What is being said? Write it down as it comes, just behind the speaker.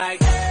Like,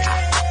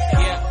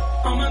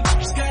 yeah. All my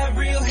bitches got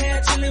real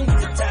hair, chilling with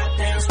the top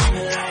down,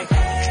 screaming like,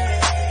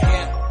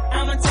 yeah.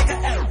 I'ma take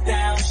her L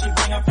down, she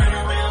bring her friend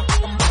around,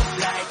 I'm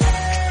like,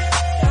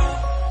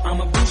 I'm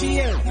a bougie,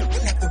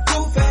 like the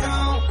roof at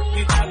home,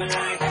 you driving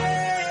like,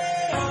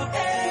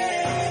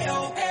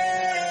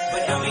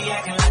 but don't be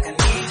acting like I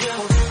need you.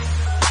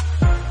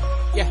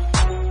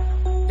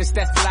 Yeah, it's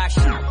that fly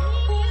shit.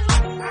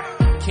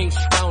 King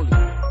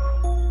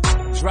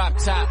Stonely, drop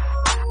top,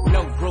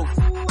 no roof.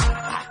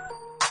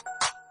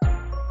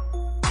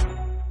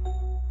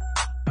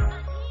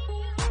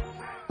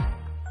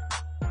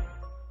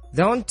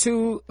 There aren't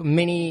too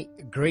many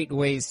great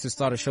ways to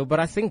start a show,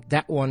 but I think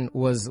that one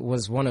was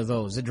one of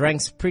those. It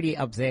ranks pretty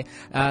up there.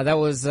 That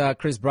was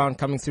Chris Brown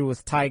coming through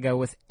with Tiger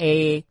with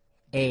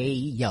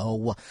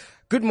Yo.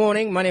 Good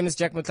morning. My name is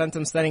Jack Motlanthe.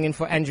 I'm standing in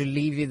for Andrew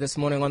Levy this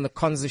morning on the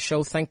Konza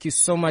Show. Thank you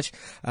so much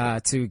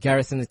to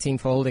Gareth and the team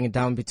for holding it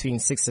down between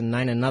 6 and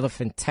 9. Another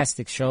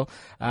fantastic show.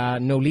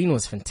 Nolene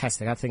was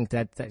fantastic. I think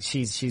that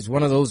she's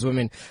one of those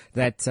women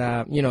that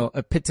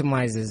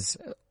epitomizes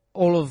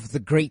all of the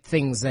great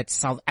things that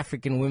South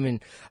African women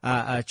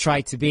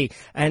try to be.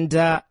 And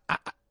let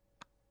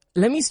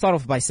me start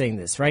off by saying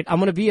this, right? I'm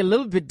going to be a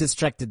little bit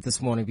distracted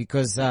this morning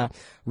because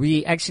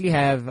we actually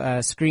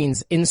have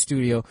screens in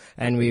studio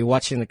and we're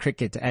watching the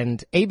cricket,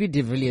 and AB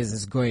de Villiers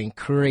is going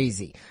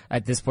crazy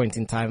at this point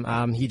in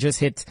time. He just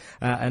hit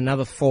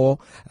another 4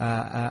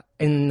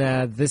 in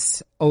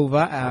this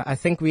over. I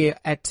think we're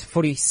at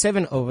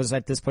 47 overs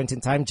at this point in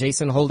time.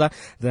 Jason Holder,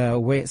 the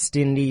West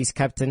Indies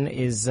captain,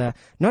 is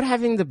not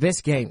having the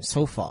best game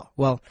so far.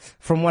 Well,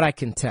 from what I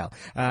can tell.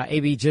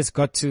 AB just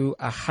got to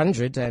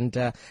 100,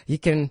 and he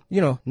can,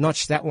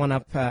 notch that one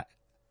up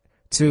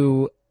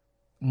to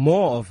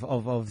more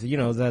of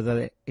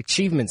the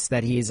achievements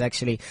that he is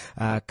actually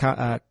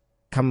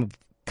come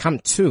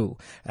to.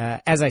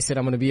 As I said,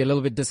 I'm going to be a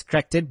little bit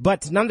distracted,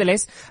 but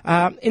nonetheless,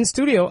 in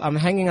studio, I'm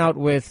hanging out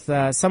with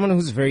someone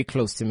who's very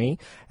close to me.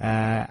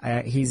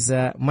 He's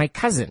my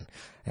cousin,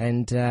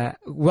 and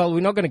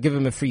we're not going to give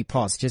him a free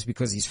pass just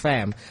because he's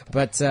fam.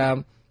 But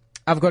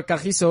I've got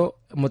Kagiso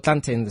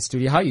Motlanthe in the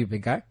studio. How are you,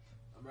 big guy?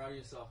 I'm proud of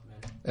yourself,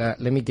 man.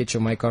 Let me get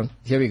your mic on.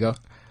 Here we go.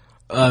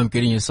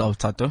 Getting yourself,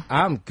 Tato.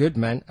 I'm good,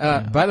 man.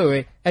 By the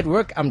way, at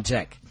work, I'm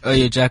Jack. Oh,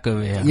 you're Jack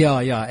over here.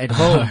 Yeah. At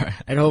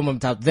home, I'm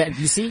Tato. That,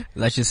 you see?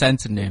 That's your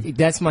Santa name.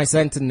 That's my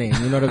Santa name.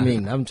 You know what I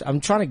mean? I'm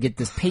trying to get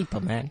this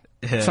paper, man.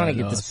 Yeah, trying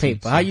to get this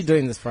paper. How you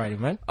doing this Friday,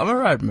 man? I'm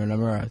alright, man.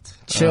 I'm alright.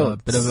 Chill.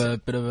 Bit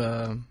of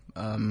a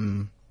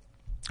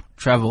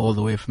travel all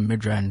the way from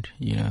Midrand,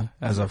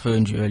 as I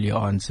phoned you earlier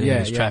on, saying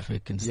there's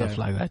traffic and stuff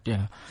like that.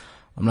 Yeah.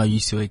 I'm not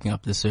used to waking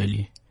up this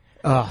early.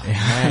 Oh,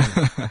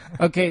 man.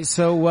 Okay,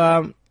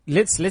 so,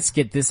 let's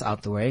get this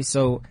out the way.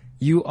 So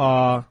you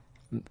are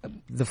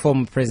the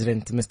former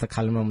president, Mr.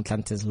 Kgalema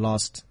Motlanthe's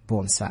last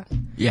born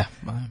son. Yeah.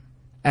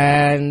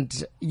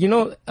 And,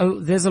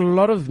 there's a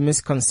lot of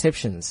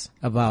misconceptions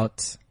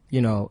about,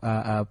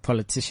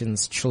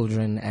 politicians'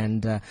 children.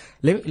 And,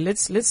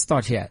 let's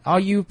start here. Are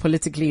you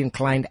politically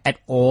inclined at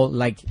all?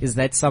 Like, is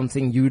that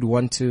something you'd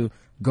want to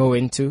go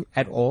into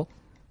at all?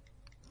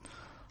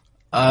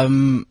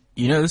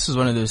 This is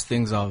one of those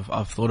things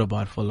I've thought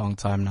about for a long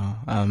time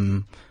now.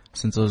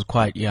 Since I was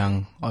quite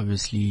young,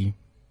 obviously,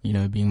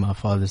 being my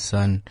father's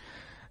son,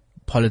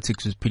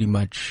 politics was pretty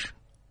much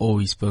all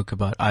we spoke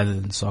about other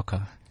than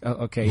soccer. Oh,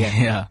 okay, yeah.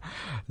 Yeah.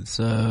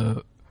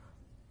 So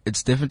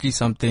it's definitely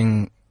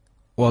something,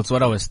 it's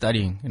what I was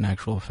studying in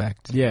actual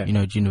fact. Yeah.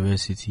 At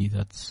university,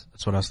 that's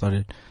what I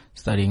started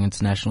studying,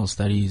 international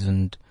studies,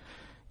 and,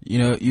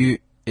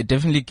 it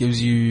definitely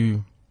gives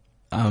you,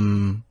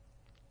 a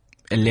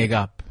leg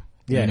up,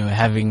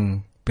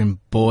 having been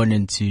born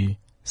into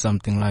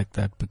something like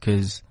that,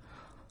 because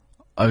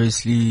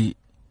obviously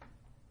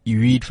you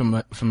read from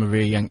a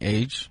very young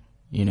age,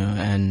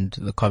 and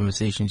the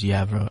conversations you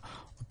have are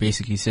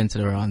basically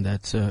centered around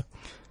that. So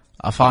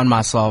I found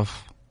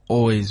myself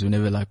always,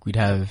 whenever we'd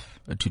have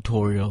a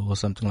tutorial or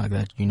something like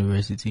that at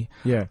university,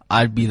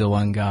 I'd be the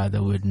one guy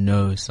that would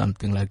know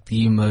something like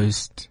the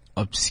most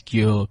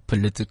obscure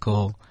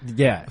political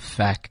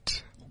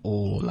fact,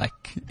 or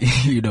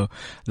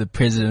the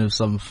president of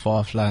some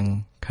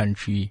far-flung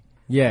country,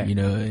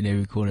 in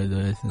every corner of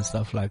the earth and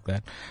stuff like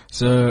that.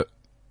 So,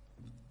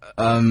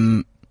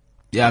 to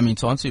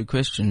answer your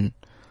question,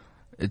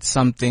 it's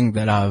something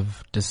that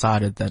I've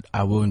decided that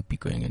I won't be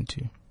going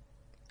into.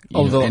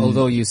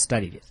 Although you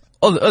studied it.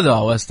 Although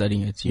I was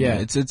studying it,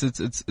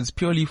 it's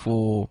purely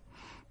for,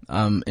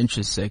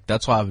 interest sake.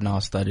 That's why I've now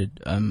studied,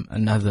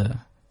 another,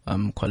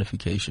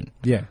 qualification.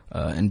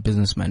 In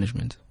business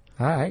management.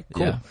 All right,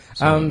 cool.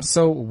 Yeah,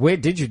 so where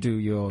did you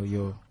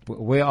do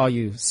where are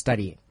you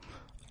studying?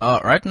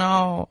 Right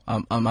now,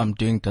 I'm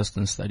doing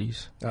distance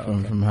studies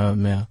from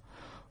home, yeah.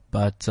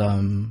 But,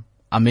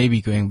 I may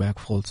be going back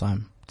full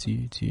time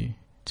to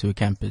a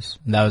campus.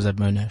 And that was at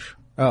Monash.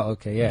 Oh,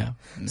 okay, yeah.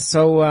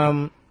 So,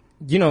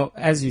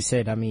 as you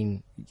said,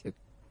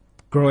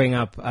 growing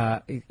up,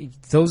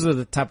 those are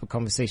the type of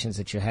conversations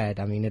that you had.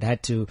 It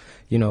had to,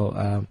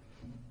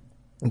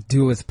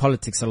 do with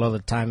politics a lot of the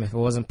time. If it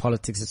wasn't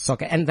politics, it's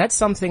soccer. And that's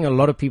something a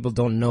lot of people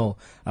don't know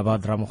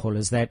about Ramokgolo,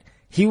 is that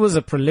he was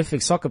a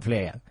prolific soccer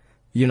player,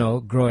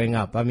 growing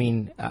up. I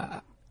mean,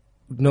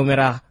 no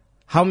matter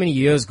how many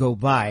years go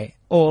by,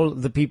 all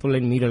the people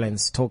in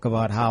Meadowlands talk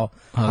about how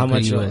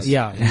much, he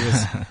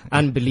was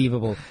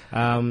unbelievable.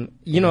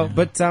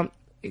 But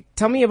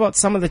tell me about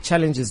some of the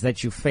challenges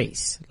that you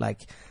face,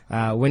 like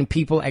when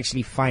people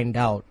actually find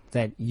out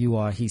that you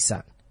are his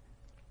son.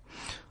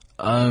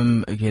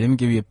 Okay, let me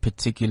give you a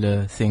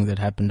particular thing that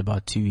happened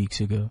about 2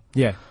 weeks ago.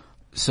 Yeah.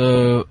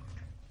 So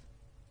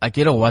I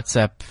get a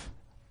WhatsApp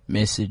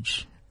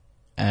message,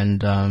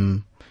 and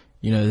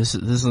this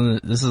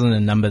isn't a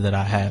number that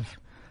I have.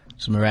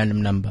 It's a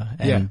random number,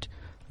 and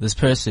this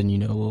person,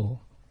 will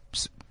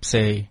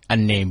say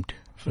unnamed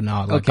for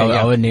now. Like, okay,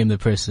 I would name the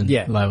person.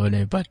 Yeah. I would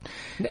name, but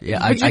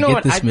I get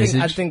what? This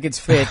message. I think it's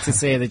fair to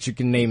say that you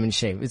can name and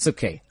shame. It's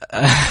okay.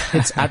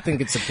 I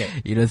think it's okay.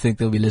 You don't think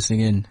they'll be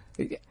listening in?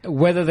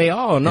 Whether they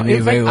are or not.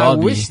 In fact, I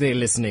wish they're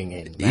listening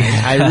in.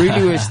 Yeah. I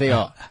really wish they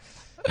are.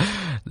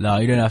 No,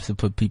 you don't have to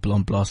put people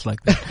on blast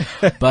like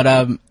that.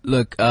 But,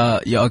 look,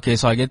 okay,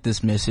 so I get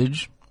this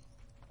message,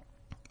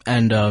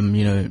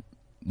 and,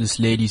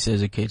 this lady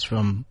says, okay, it's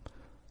from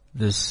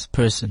this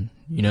person,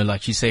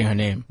 like she's saying her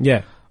name.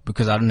 Yeah.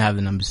 Because I don't have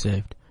the number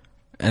saved.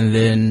 And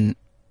then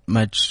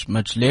much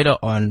later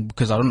on,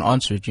 because I don't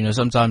answer it,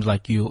 sometimes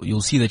like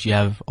you'll see that you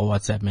have a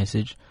WhatsApp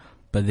message,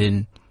 but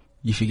then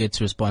you forget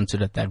to respond to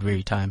it at that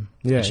very time.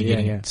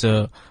 Yeah.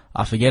 So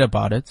I forget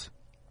about it.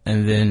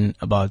 And then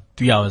about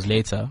 3 hours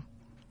later,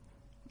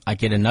 I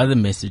get another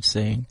message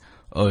saying,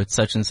 oh, it's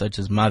such and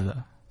such's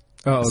mother.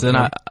 Oh, okay. So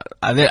then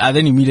I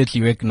then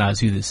immediately recognize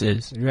who this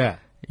is. Yeah.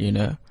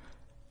 And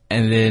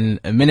then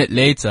a minute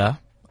later,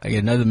 I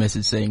get another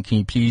message saying, can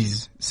you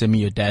please send me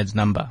your dad's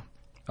number?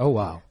 Oh,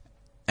 wow.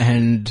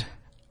 And,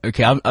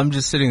 okay, I'm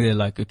just sitting there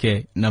like,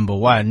 okay, number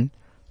one,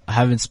 I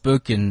haven't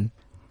spoken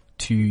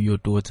to your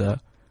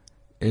daughter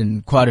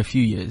in quite a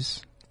few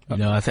years.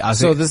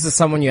 So this is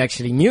someone you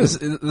actually knew?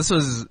 This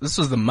was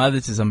the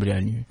mother to somebody I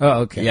knew.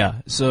 Oh, okay.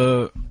 Yeah.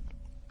 So,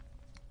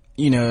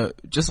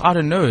 just out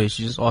of nowhere,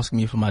 she just asked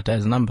me for my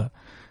dad's number,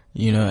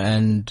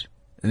 and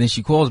then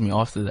she calls me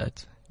after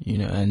that.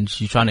 And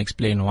she's trying to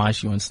explain why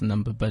she wants the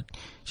number, but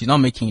she's not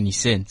making any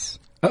sense.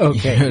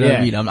 Okay, you know what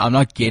I mean? I'm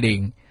not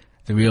getting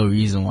the real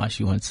reason why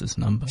she wants this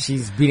number.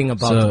 She's beating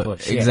about the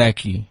bush.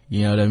 Exactly.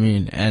 You know what I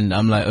mean? And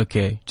I'm like,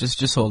 okay,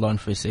 just hold on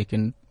for a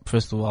second.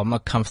 First of all, I'm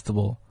not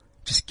comfortable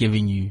just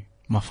giving you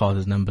my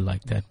father's number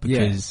like that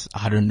because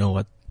I don't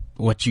know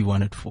what you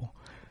want it for.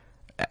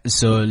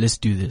 So let's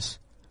do this.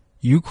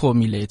 You call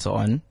me later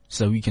on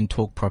so we can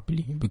talk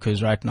properly,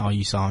 because right now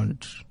you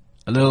sound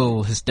a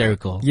little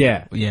hysterical.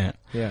 Yeah.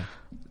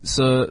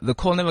 So the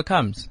call never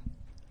comes,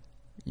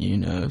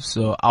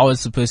 so I was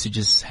supposed to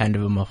just hand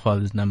over my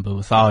father's number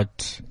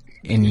without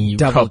any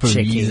double proper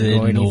reason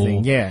or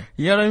anything. Yeah.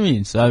 You know what I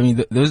mean? So I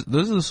mean, those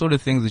are the sort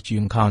of things that you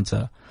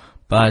encounter.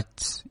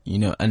 But,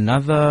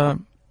 another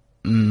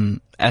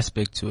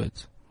aspect to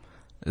it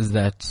is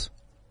that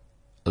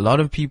a lot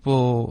of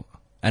people,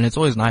 and it's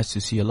always nice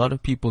to see, a lot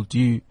of people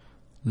do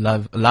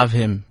love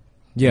him.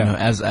 Yeah.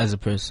 As a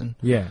person.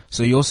 Yeah.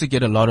 So you also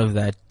get a lot of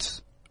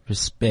that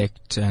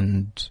respect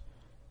and,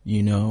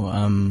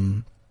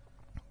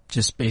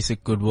 just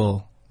basic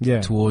goodwill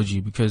towards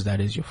you, because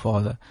that is your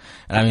father.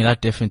 And I mean,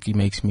 that definitely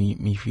makes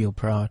me feel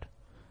proud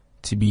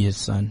to be his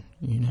son,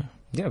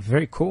 Yeah,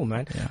 very cool,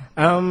 man.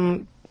 Yeah.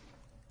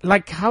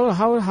 Like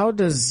how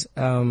does,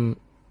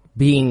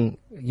 being,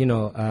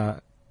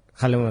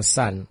 Kgalema's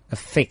son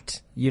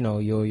affect,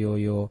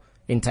 your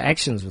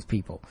interactions with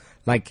people?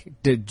 Like,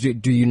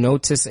 do you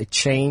notice a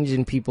change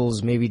in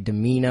people's maybe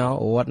demeanor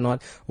or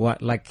whatnot?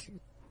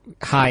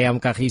 Hi, I'm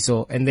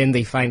Kagiso, and then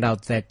they find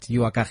out that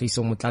you are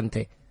Kagiso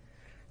Motlanthe.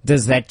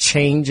 Does that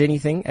change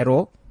anything at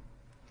all?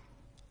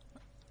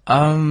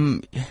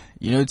 To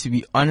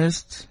be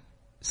honest,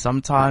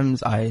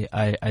 sometimes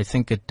I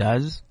think it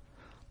does,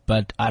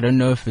 but I don't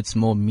know if it's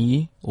more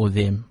me or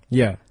them.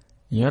 Yeah.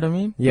 You know what I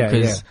mean? Yeah.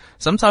 Because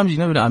sometimes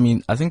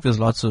I think there's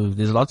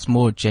lots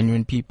more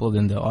genuine people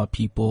than there are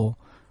people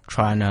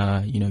trying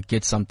to,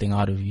 get something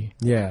out of you.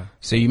 Yeah.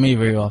 So you may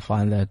very well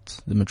find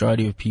that the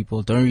majority of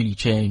people don't really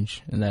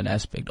change in that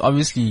aspect.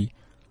 Obviously,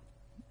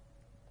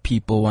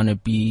 people want to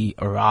be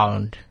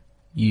around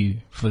you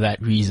for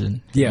that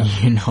reason. Yeah.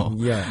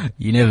 Yeah.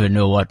 You never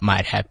know what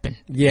might happen.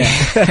 Yeah.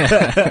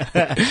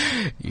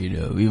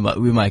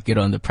 We might get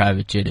on the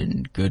private jet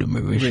and go to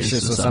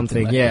Mauritius or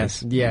something like yes.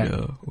 this, Yeah.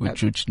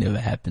 Which never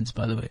happens,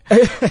 by the way.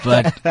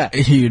 But,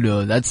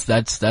 that's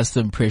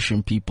the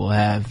impression people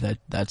have,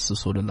 that's the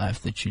sort of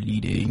life that you're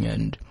leading,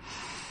 and,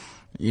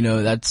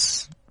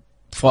 that's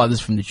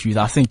farthest from the truth.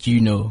 I think you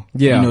know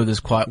this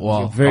quite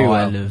well. Very well.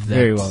 I live that,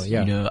 very well,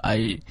 yeah.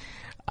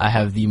 I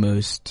have the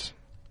most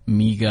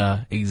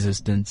meager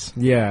existence.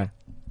 Yeah.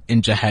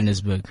 In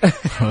Johannesburg.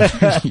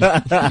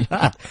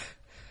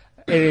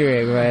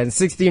 Anyway, man,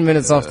 16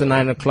 minutes after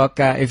 9 o'clock.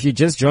 If you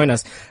just join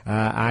us,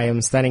 I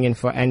am standing in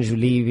for Andrew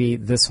Levy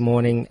this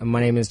morning. My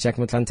name is Jack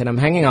Motlanthe, and I'm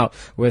hanging out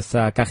with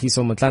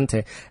Kagiso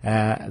Motlanthe,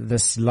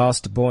 this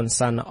last born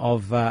son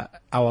of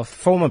our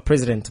former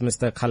president,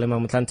 Mr.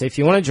 Kgalema Motlanthe. If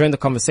you want to join the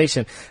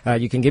conversation,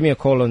 you can give me a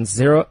call on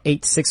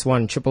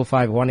 0861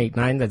 555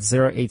 189. That's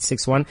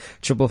 0861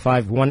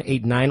 555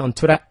 189. On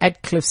Twitter,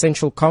 at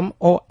CliffCentral.com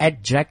or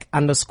at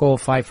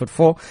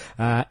Jack_5'4".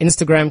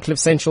 Instagram, Cliff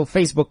Central.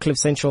 Facebook, Cliff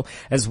Central,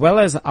 as well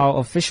as our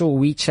official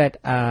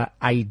WeChat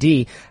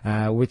ID,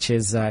 which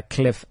is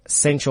Cliff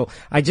Central.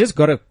 I just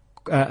got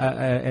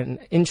an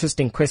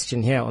interesting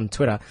question here on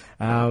Twitter.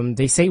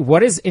 They say,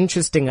 what is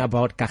interesting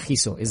about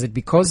Kagiso? Is it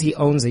because he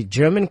owns a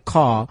German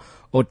car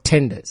or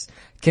tenders?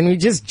 Can we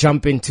just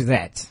jump into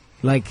that?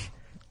 Like,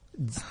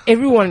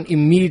 everyone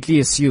immediately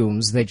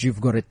assumes that you've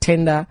got a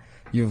tender,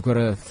 you've got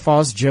a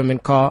fast German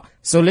car.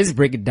 So let's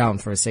break it down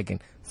for a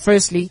second.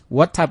 Firstly,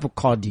 what type of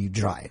car do you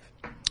drive?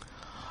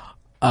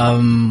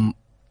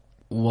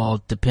 Well,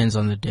 it depends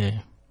on the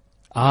day.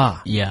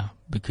 Yeah,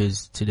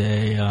 because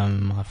today,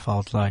 I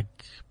felt like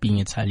being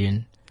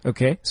Italian.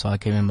 Okay. So I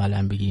came in my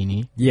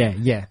Lamborghini.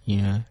 Yeah.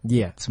 You know?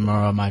 Yeah.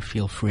 Tomorrow I might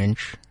feel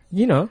French.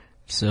 You know.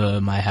 So I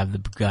might have the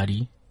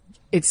Bugatti.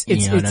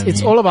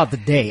 It's all about the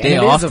day. Day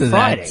and it after is a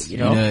Friday, that, you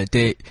know.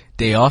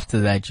 Day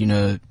after that, you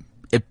know,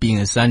 it being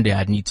a Sunday,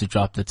 I'd need to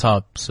drop the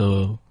top.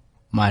 So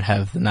might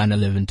have the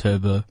 911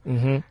 Turbo.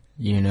 Mm-hmm.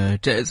 You know,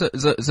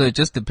 so it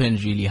just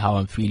depends really how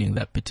I'm feeling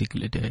that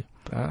particular day.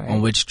 Right.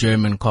 On which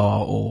German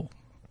car or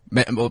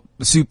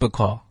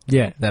supercar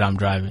that I'm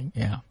driving.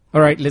 Yeah.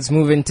 All right, let's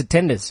move into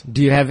tenders.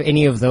 Do you have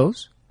any of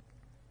those?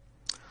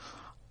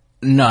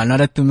 No, not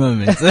at the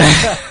moment.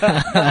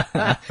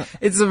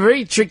 It's a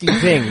very tricky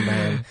thing,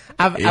 man.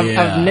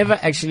 I've never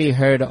actually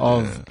heard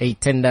of a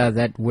tender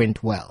that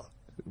went well.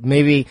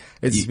 Maybe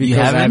it's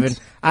because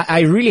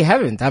I really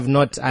haven't.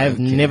 I've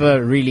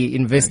never really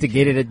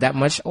investigated it that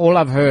much. All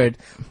I've heard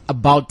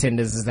about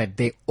tenders is that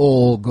they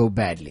all go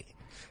badly.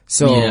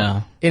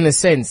 So in a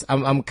sense,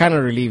 I'm kind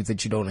of relieved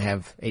that you don't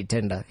have a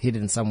tender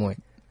hidden somewhere.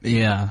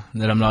 Yeah,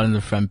 that I'm not in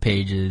the front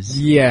pages.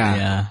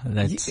 Yeah.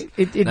 That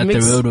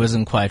the road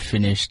wasn't quite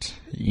finished.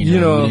 You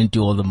know, we didn't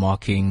do all the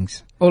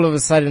markings. All of a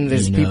sudden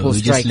there's people striking.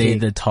 We just laid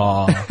the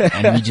tar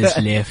and we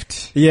just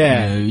left.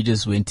 Yeah. You know, we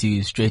just went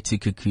straight to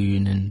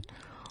Cocoon and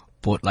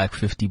bought like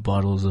 50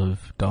 bottles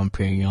of Dom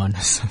Perignon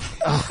or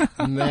something. Oh,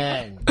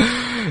 man.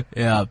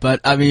 Yeah,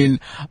 but I mean,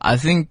 I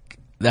think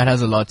that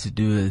has a lot to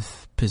do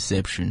with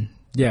perception.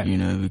 Yeah. You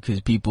know, because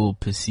people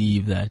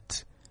perceive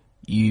that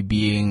you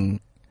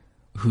being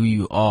who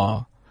you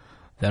are,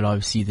 that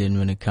obviously then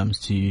when it comes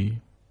to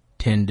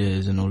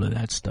tenders and all of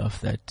that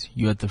stuff, that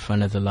you're at the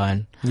front of the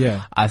line.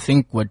 Yeah. I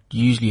think what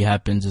usually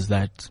happens is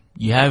that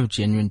you have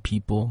genuine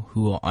people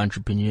who are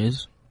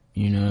entrepreneurs,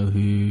 you know,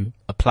 who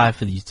apply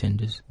for these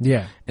tenders.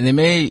 Yeah. And they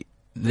may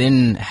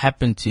then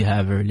happen to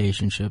have a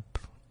relationship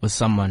with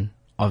someone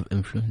of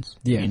influence.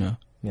 Yeah. You know,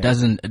 Yeah.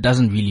 It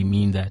doesn't really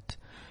mean that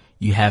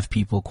you have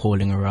people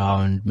calling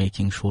around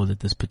making sure that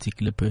this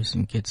particular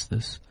person gets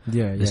this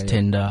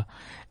tender.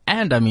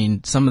 And I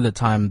mean, some of the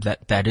time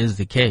that is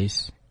the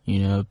case, you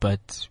know,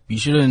 but we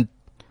shouldn't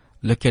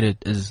look at it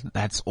as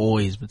that's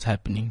always what's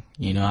happening.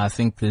 You know, I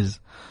think there's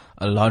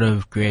a lot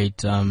of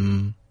great,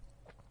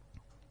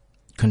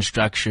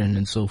 construction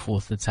and so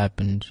forth that's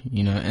happened,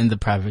 you know, in the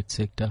private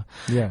sector.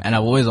 Yeah. And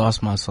I've always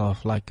asked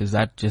myself, like, is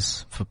that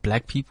just for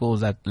black people? Is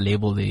that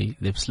label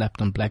they've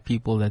slapped on black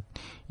people, that,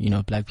 you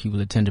know, black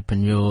people are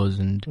entrepreneurs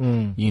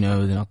and, you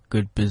know, they're not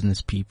good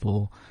business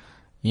people?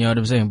 You know what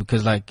I'm saying?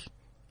 Because like,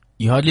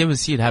 you hardly ever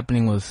see it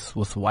happening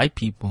with white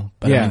people.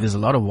 But I mean, there's a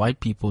lot of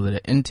white people that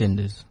are in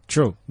tenders.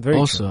 True. Very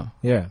also,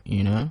 true. Yeah.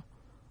 You know?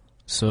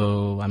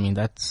 So, I mean,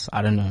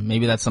 I don't know,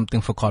 maybe that's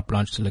something for carte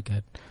blanche to look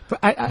at. But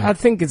I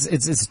think it's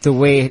the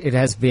way it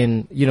has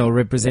been, you know,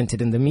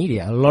 represented in the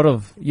media. A lot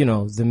of, you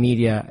know, the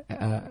media,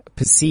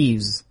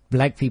 perceives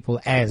black people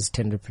as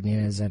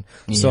tenderpreneurs and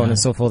so on and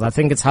so forth. I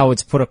think it's how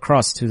it's put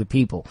across to the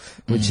people,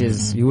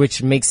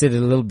 which makes it a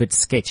little bit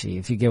sketchy,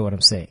 if you get what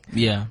I'm saying.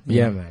 Yeah,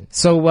 man.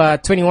 So,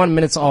 21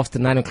 minutes after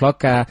 9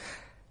 o'clock,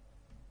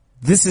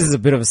 this is a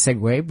bit of a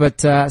segue,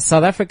 but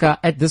South Africa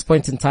at this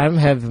point in time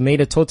have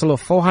made a total of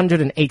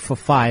 408 for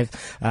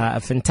 5. A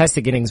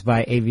fantastic innings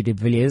by A.V. de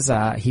Villiers.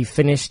 He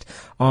finished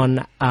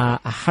on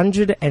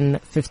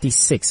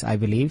 156, I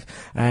believe,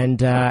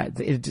 and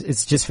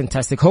it's just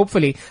fantastic.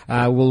 Hopefully,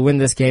 we'll win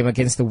this game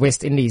against the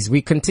West Indies.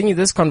 We continue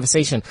this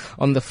conversation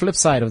on the flip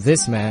side of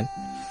this, man.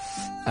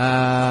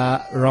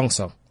 Wrong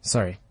song.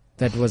 Sorry.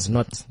 That was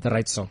not the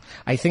right song.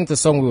 I think the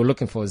song we were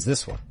looking for is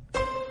this one.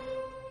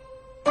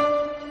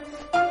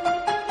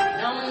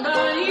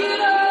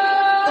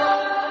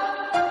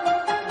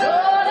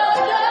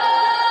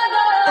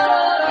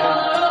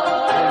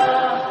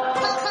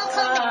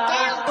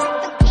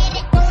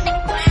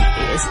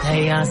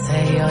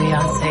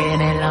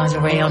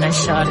 On that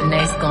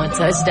Chardonnay's going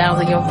touchdowns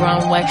on your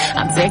runway.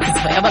 I'm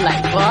Texas forever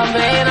like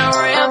Bombay and I'm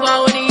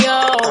Rambo in yo.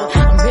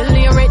 I'm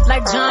really rich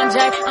like John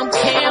Jack. I'm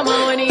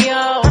Camo in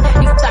yo.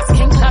 These stocks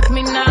can't clock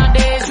me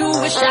nowadays. You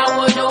wish I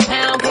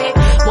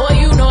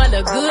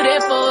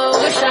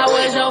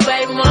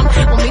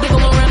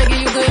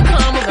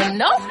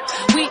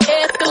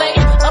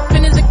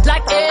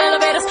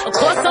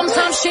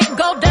shit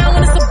go down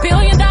when it's $1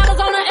 billion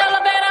on an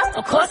elevator.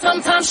 Of course,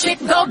 sometimes shit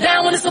go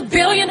down when it's $1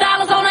 billion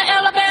on an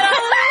elevator.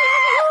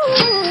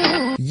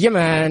 Yeah,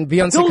 man.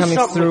 Beyonce coming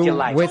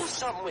through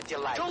with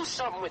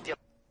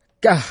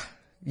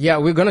yeah,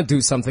 we're gonna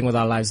do something with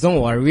our lives. Don't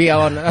worry. We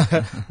are on,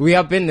 we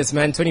are business,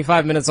 man.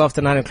 25 minutes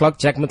after 9 o'clock.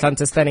 Jack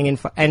Motlanthe standing in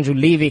for Andrew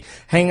Levy,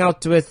 hanging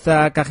out with,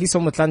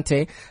 Kagiso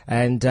Motlanthe.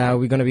 And,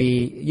 we're gonna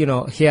be,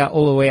 here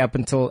all the way up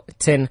until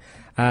 10,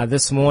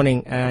 this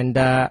morning.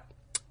 And,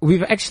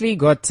 we've actually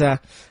got,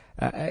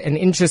 an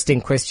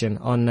interesting question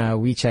on,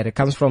 WeChat. It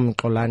comes from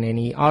Kolane and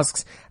he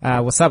asks,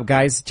 what's up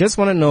guys? Just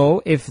want to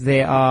know if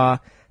there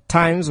are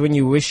times when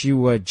you wish you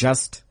were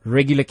just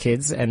regular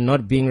kids and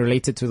not being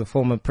related to the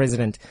former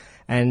president.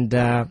 And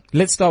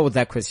let's start with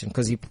that question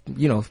because you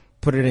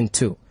put it in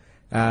two.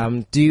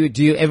 Do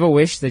you ever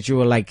wish that you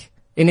were like,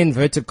 in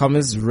inverted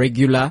commas,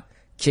 regular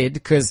kid?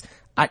 Because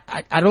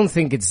I don't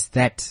think it's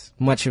that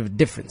much of a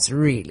difference,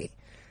 really.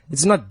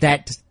 It's not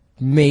that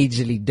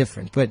majorly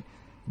different. But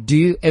do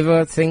you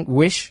ever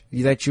wish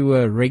that you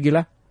were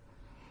regular?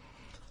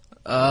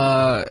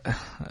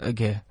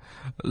 Okay.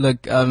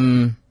 Look,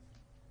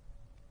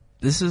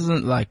 this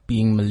isn't like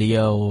being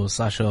Malia or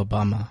Sasha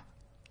Obama.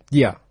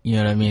 Yeah. You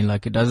know what I mean?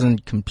 Like, it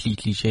doesn't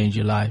completely change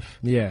your life.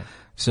 Yeah.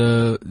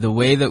 So the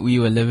way that we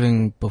were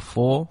living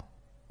before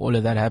all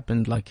of that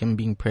happened, like him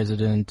being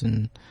president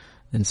and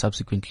then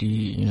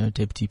subsequently,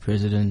 deputy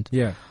president.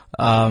 Yeah.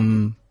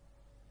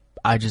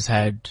 I just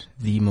had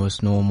the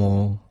most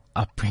normal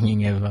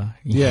upbringing ever.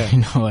 Yeah. You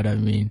know what I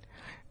mean?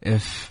 I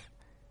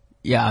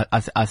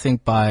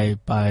think by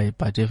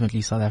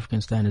definitely South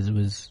African standards, it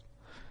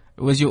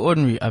was your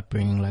ordinary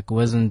upbringing. Like, it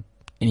wasn't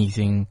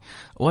anything,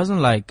 it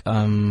wasn't like,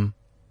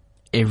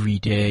 every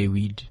day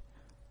we'd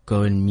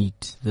go and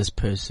meet this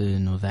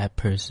person or that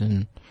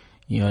person.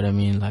 You know what I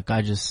mean? Like,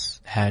 I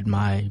just had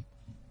my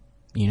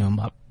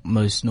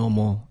most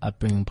normal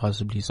upbringing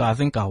possibly. So I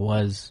think I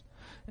was,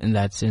 in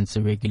that sense,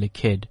 a regular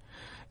kid.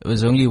 It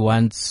was only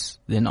once,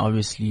 then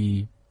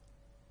obviously,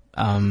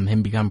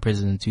 him become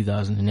president in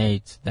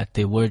 2008, that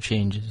there were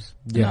changes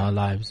in our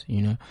lives,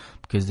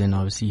 because then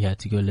obviously he had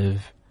to go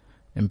live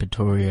in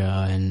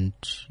Pretoria and,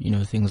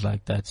 things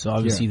like that. So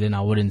obviously then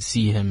I wouldn't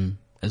see him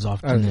as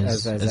often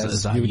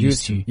as I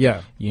used to.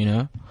 Yeah.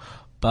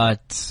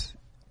 But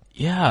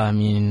yeah, I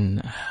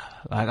mean,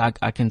 like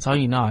I can tell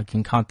you now, I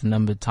can count the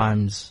number of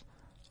times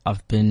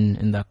I've been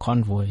in that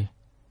convoy.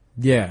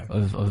 Yeah.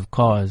 Of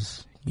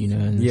cars,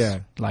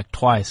 and like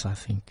twice, I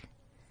think.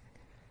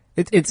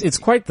 It's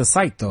quite the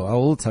sight though, I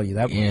will tell you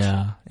that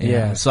much.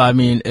 Yeah. So I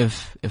mean,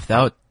 if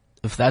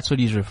that's what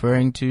he's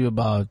referring to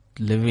about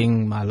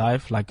living my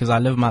life, like, cause I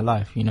live my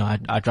life,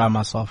 I drive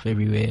myself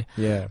everywhere.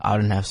 Yeah. I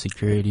don't have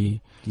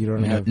security. You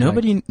don't have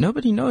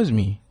nobody knows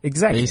me.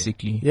 Exactly.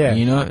 Basically.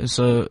 Yeah.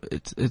 So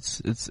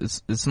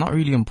it's not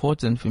really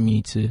important for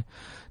me to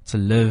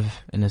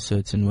live in a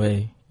certain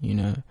way,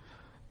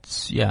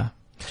 It's,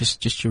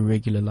 just your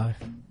regular life.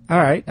 All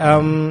right.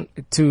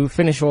 To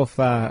finish off,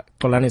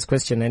 Kolane's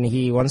question, and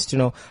he wants to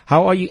know,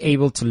 how are you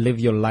able to live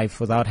your life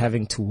without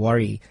having to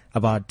worry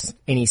about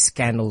any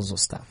scandals or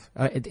stuff?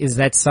 Is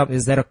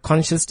that a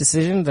conscious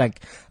decision? Like,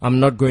 I'm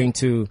not going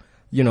to,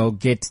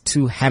 get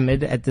too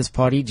hammered at this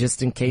party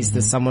just in case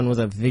there's someone with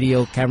a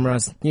video camera,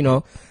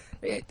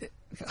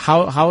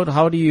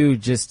 how do you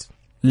just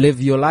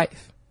live your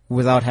life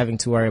without having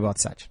to worry about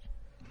such?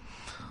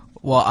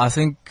 Well, I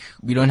think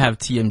we don't have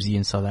TMZ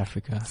in South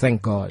Africa.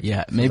 Thank God.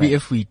 Yeah, maybe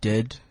if we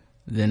did,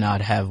 then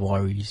I'd have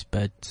worries,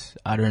 but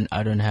I don't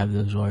have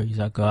those worries.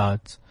 I go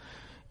out,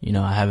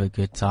 I have a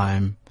good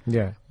time.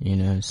 Yeah.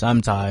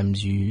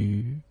 Sometimes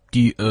you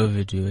do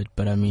overdo it,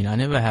 but I mean, I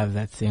never have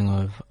that thing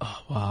of,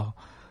 oh wow,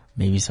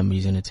 maybe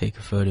somebody's going to take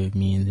a photo of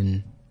me and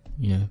then,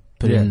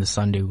 put it in the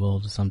Sunday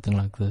World or something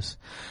like this.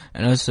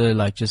 And also,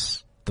 like,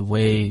 just the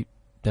way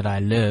that I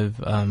live,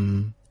 I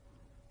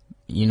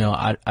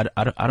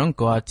don't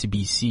go out to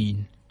be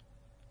seen.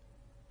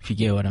 If you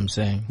get what I'm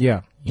saying.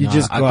 Yeah.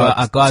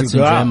 I go out to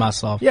enjoy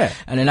myself. Yeah.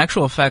 And in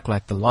actual fact,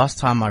 like, the last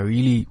time I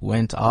really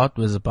went out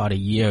was about a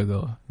year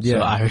ago.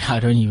 Yeah. So I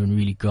don't even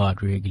really go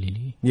out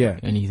regularly. Yeah.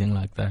 Anything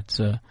like that.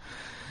 So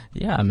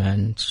yeah,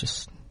 man, it's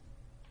just,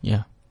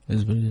 it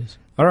is what it is.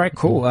 All right,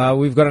 cool.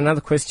 We've got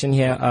another question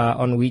here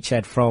on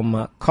WeChat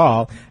from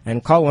Carl,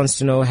 and Carl wants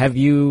to know: have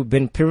you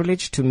been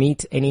privileged to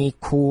meet any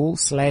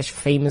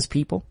cool/famous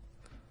people?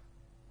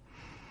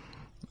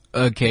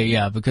 Okay,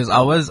 yeah, because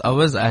I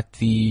was at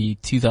the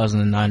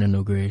 2009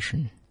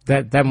 inauguration.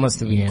 That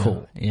must have been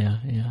cool. Yeah.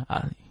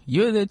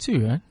 You were there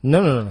too, right?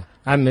 No.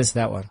 I missed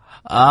that one.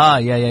 Yeah.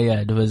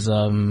 It was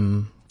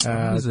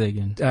what was it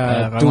again?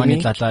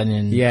 Dumi.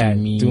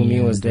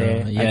 Dumi was there.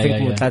 I think yeah.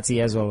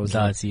 Mutati as well was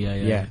there.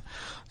 Yeah.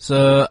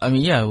 So, I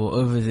mean, we're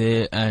over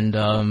there, and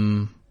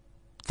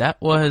that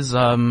was,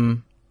 let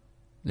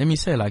me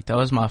say, like, that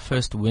was my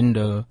first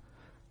window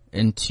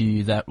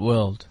into that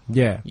world.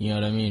 Yeah. You know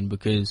what I mean?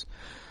 Because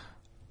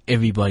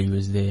everybody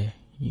was there.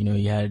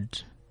 You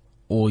had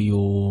all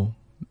your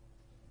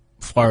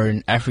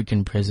foreign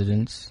African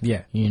presidents.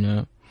 Yeah.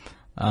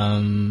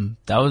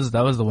 That was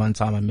the one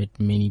time I met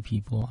many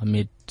people. I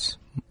met,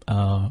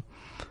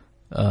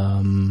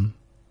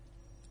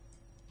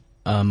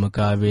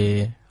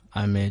 Mugabe.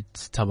 I met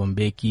Thabo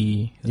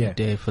Mbeki that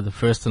day for the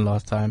first and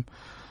last time.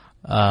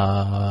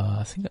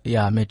 I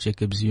met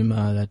Jacob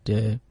Zuma that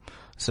day.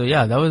 So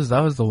yeah, that was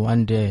the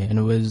one day, and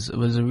it was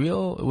a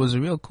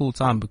real cool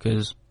time,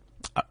 because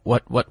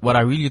what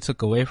I really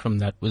took away from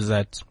that was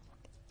that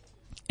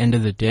end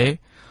of the day,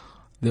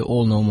 they're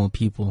all normal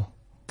people.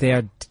 They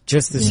are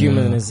just as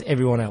human as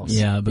everyone else.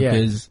 Yeah,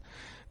 because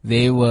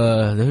they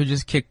were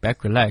just kick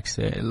back, relax.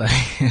 Like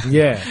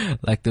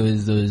like there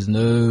was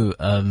no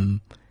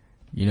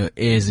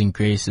airs and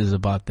graces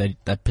about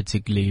that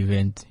particular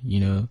event,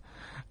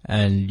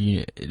 and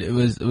it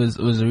was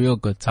a real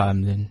good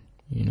time then,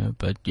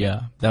 But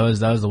yeah, that was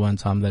the one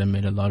time that I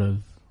met a lot of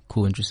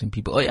cool, interesting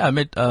people. Oh yeah, I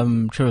met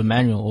Trevor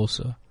Manuel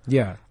also.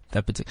 Yeah,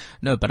 but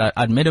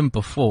I'd met him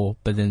before,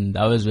 but then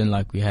that was when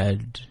we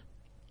had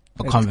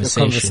a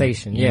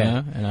conversation,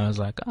 and I was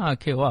like,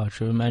 okay, wow,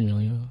 Trevor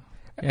Manuel, you're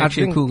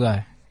actually a cool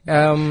guy.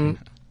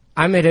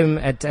 I met him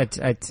at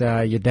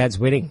your dad's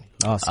wedding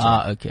last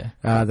year. Okay.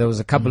 There was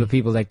a couple of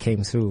people that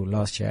came through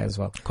last year as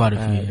well. Quite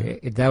a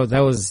few.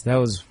 That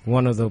was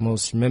one of the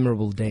most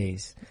memorable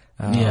days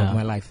of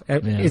my life.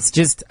 It's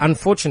just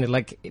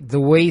unfortunate, the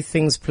way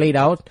things played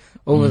out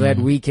over that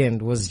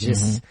weekend was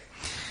just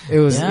it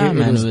was bad.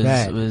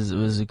 It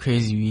was a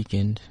crazy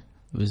weekend.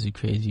 It was a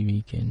crazy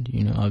weekend,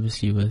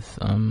 obviously with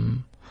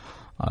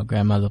our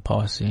grandmother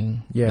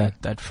passing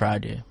that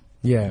Friday.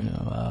 Yeah.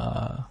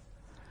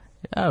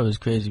 It was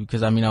crazy,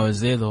 because I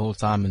was there the whole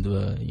time, and they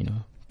were,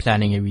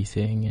 planning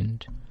everything,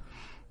 and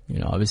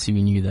obviously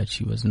we knew that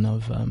she wasn't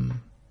of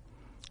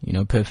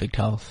perfect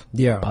health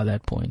by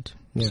that point.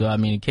 Yeah. So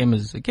it came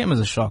as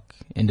a shock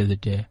end of the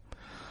day.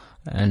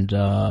 And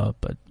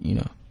but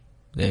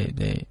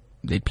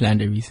they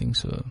planned everything,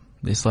 so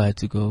they still had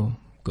to go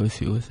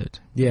through with it.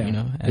 Yeah.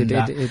 And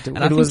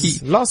it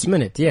was last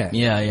minute, yeah.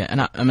 Yeah, yeah.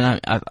 And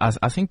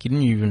I think he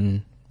didn't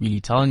even really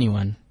tell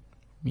anyone,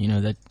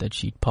 that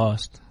she'd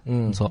passed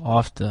until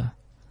after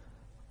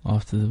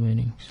the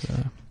wedding. So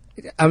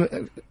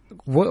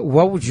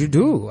what would you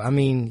do?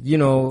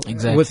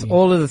 Exactly. With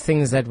all of the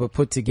things that were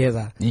put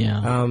together. Yeah.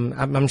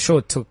 I'm sure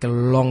it took a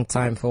long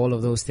time for all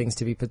of those things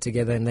to be put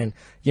together, and then,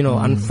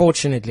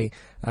 unfortunately,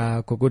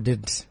 Gogo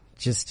did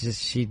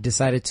she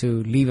decided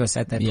to leave us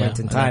at that point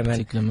in time,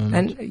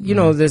 and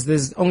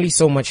there's only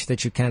so much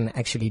that you can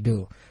actually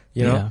do,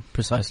 Yeah,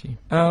 precisely.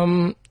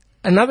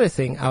 Another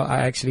thing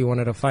I actually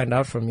wanted to find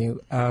out from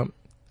you,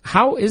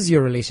 how is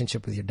your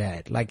relationship with your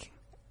dad?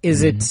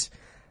 Is it,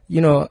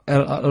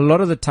 a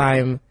lot of the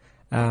time,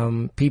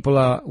 people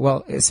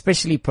are,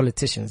 especially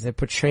politicians, they're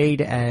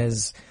portrayed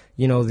as,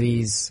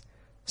 these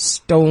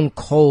stone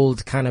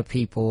cold kind of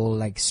people,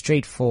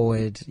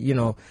 straightforward,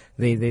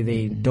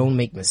 they don't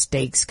make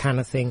mistakes kind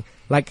of thing.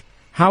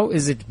 How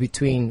is it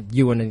between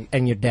you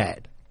and your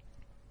dad?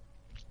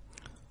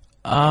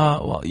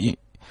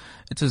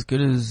 It's as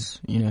good as,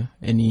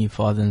 any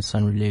father and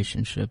son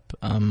relationship.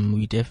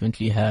 We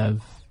definitely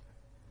have,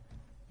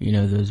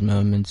 those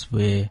moments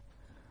where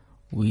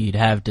we'd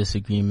have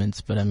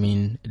disagreements, but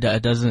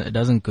it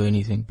doesn't go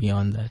anything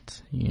beyond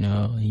that.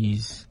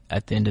 He's,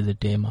 at the end of the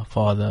day, my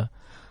father,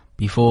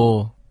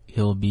 before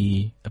he'll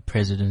be a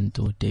president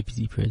or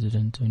deputy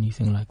president or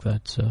anything like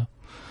that. So,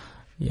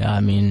 yeah,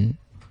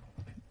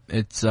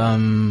 it's,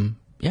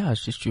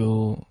 it's just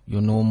your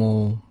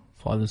normal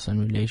father-son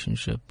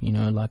relationship,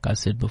 like I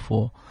said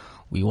before,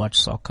 we watch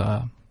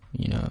soccer,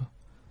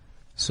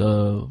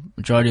 so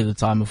majority of the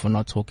time, if we're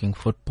not talking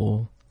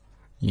football,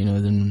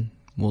 then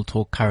we'll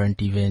talk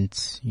current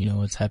events,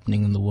 what's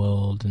happening in the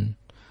world and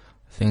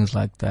things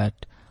like that.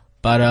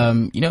 But,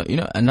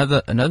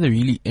 another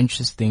really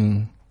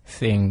interesting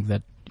thing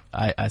that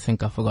I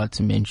think I forgot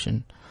to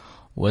mention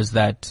was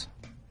that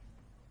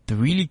the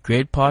really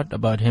great part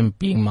about him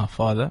being my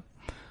father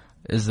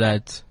is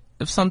that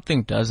if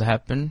something does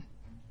happen,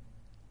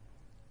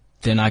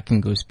 then I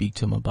can go speak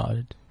to him about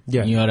it.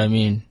 Yeah. You know what I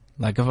mean?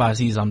 If I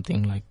see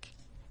something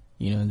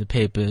in the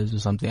papers or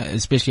something,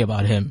 especially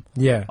about him.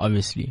 Yeah.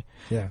 Obviously.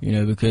 Yeah.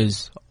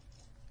 Because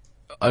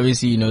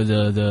obviously,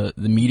 the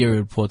media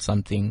reports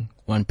something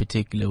one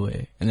particular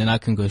way, and then I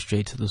can go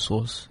straight to the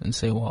source and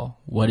say, well,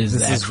 what is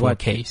the actual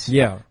case?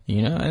 Yeah.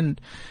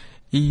 And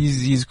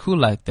he's cool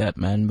like that,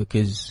 man,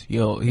 because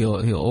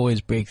he'll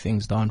always break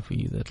things down for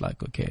you that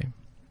okay,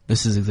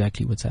 this is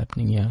exactly what's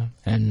happening here,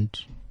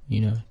 and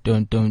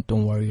don't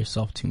worry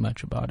yourself too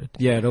much about it.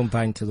 Yeah, don't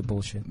buy into the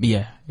bullshit.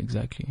 Yeah,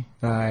 exactly.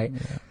 All right.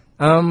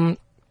 Yeah.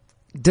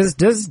 Does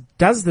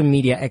the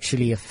media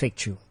actually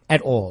affect you at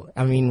all?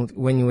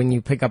 When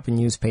you pick up a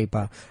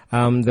newspaper,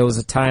 there was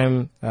a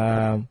time,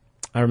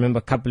 I remember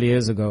a couple of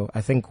years ago,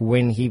 I think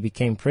when he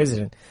became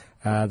president,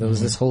 there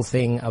was this whole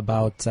thing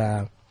about,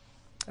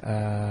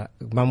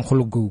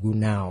 Mamkhulu Gugu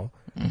now.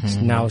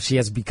 Mm-hmm. Now she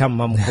has become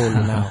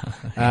Mamkhulu now.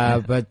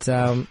 But,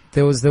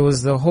 there was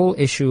the whole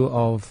issue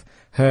of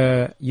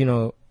her,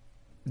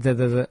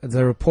 the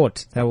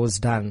report that was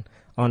done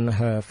on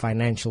her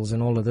financials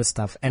and all of this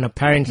stuff. And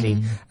apparently,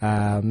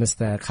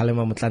 Mr.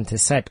 Kgalema Motlanthe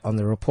sat on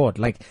the report.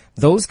 Like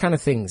those kind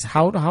of things.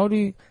 How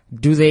do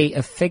they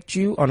affect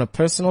you on a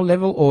personal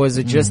level, or is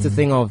it just a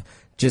thing of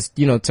just,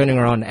 turning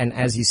around and,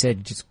 as you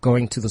said, just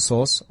going to the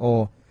source?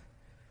 Or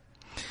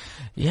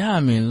yeah, I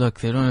mean, look,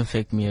 they don't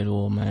affect me at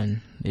all,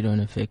 man. They don't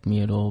affect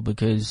me at all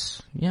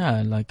because,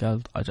 yeah, like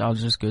I'll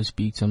just go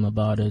speak to him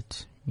about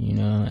it,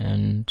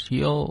 and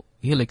he'll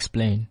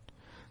explain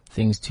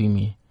things to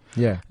me.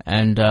 Yeah.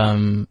 And,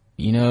 a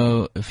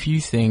few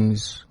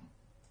things,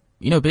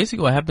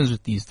 basically what happens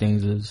with these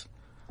things is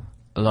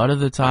a lot of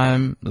the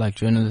time, like,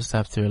 journalists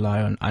have to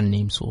rely on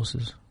unnamed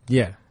sources.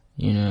 Yeah.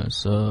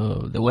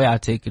 So the way I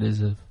take it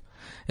is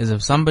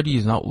if somebody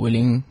is not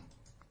willing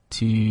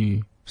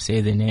to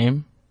say their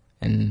name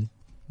and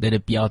let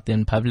it be out there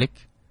in public,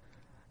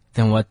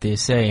 then what they're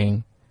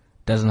saying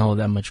doesn't hold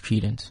that much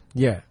credence.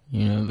 Yeah.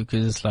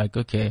 Because it's like,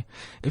 okay,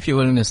 if you're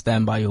willing to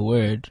stand by your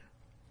word,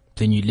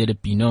 then you let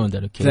it be known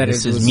that, okay,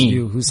 this is me.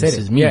 Who said this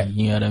is me,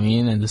 you know what I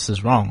mean? And this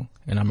is wrong.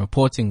 And I'm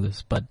reporting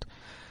this. But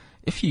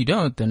if you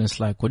don't, then it's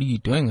like, what are you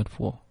doing it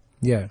for?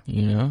 Yeah.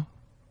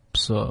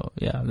 So,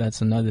 yeah,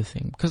 that's another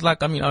thing. Because, I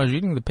was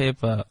reading the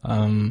paper,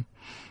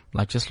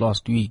 just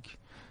last week.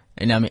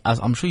 And,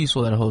 I'm sure you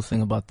saw that whole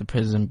thing about the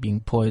president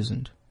being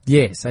poisoned.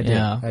 Yes, I did.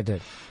 Yeah. I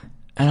did.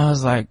 And I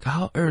was like,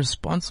 how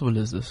irresponsible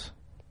is this?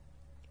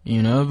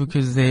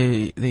 Because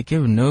they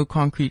give no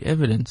concrete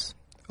evidence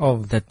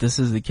of that this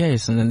is the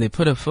case. And then they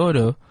put a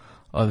photo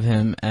of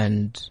him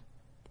and,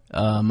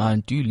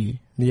 Mount Dooley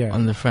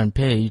on the front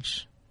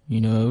page,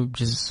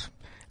 just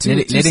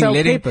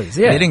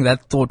letting that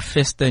thought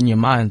fester in your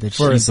mind that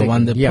she's the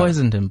one that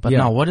poisoned him. But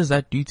now what does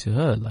that do to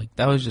her? Like,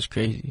 that was just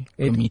crazy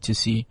for me to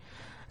see.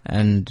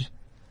 And,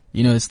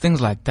 it's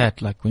things like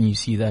that. Like, when you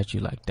see that,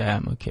 you're like,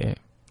 damn, okay,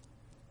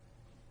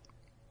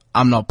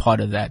 I'm not part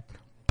of that.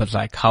 But,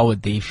 like, how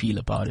would they feel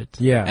about it?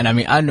 Yeah. And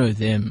I know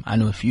them. I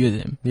know a few of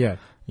them. Yeah.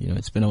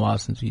 It's been a while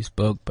since we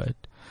spoke, but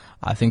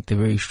I think they're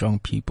very strong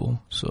people.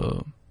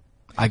 So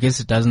I guess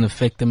it doesn't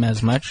affect them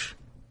as much.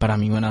 But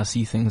when I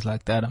see things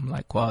like that, I'm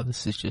like, wow,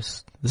 this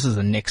is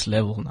the next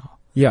level now.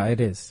 Yeah, it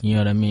is. You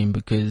know what I mean?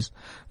 Because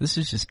this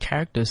is just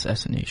character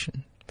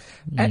assassination.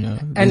 And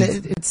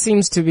it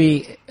seems to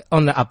be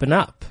on the up and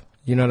up.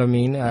 You know what I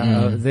mean?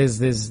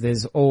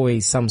 There's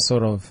always some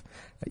sort of,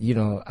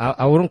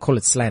 I wouldn't call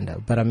it slander,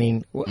 but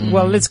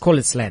well, let's call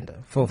it slander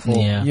for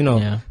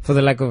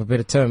the lack of a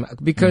better term,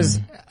 because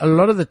a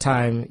lot of the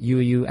time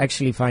you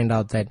actually find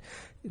out that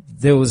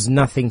there was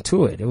nothing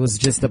to it. It was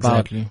just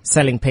about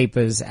selling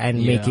papers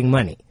and making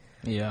money.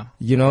 Yeah.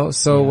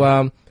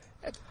 So,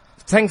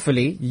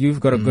 thankfully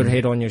you've got a good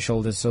head on your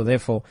shoulders. So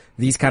therefore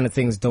these kind of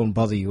things don't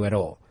bother you at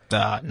all.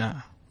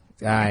 No.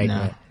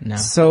 No.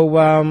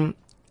 So,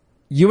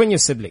 you and your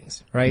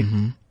siblings, right?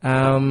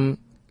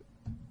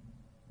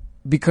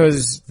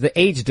 Because the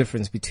age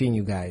difference between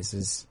you guys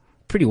is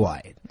pretty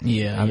wide.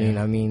 Yeah.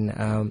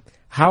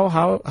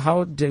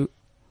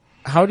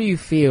 How do you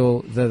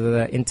feel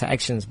the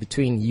interactions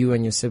between you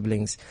and your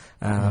siblings?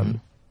 How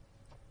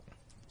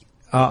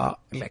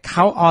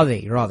are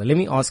they, rather? Let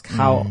me ask,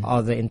 how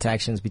are the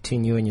interactions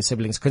between you and your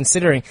siblings,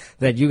 considering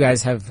that you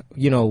guys have,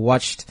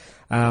 watched,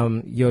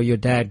 your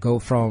dad go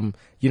from,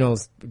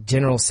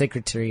 general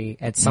secretary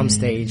at some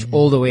stage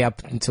all the way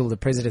up until the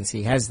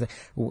presidency?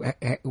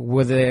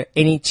 Were there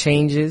any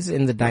changes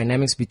in the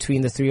dynamics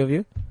between the three of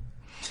you?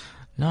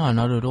 No,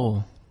 not at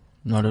all.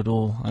 Not at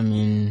all.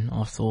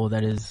 After all,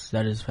 that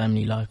is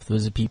family life.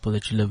 Those are people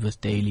that you live with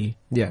daily.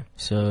 Yeah.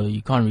 So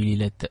you can't really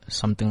let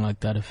something like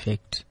that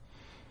affect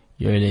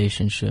your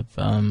relationship.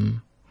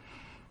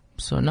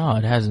 So no,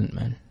 it hasn't,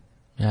 man.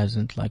 It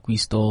hasn't. Like, we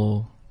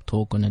still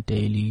talk on a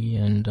daily,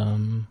 and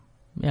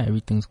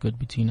everything's good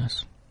between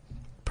us.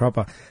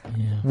 Proper.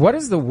 Yeah. What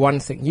is the one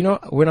thing,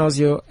 when I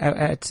was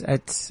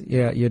at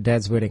your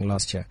dad's wedding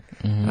last year,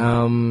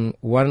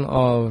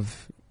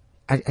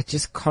 I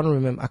just can't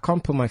remember. I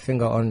can't put my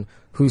finger on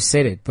who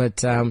said it,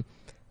 but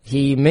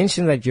he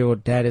mentioned that your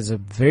dad is a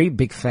very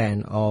big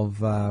fan of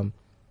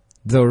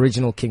the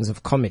original Kings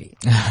of Comedy.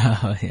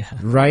 Oh, yeah.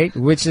 Right?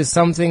 Which is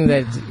something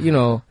that,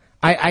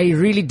 I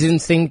really didn't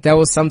think that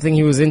was something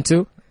he was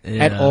into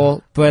at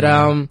all. But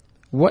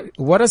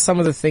what are some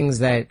of the things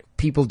that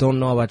people don't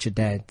know about your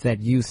dad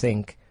that you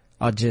think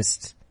are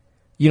just,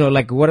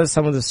 what are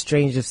some of the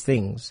strangest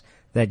things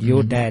that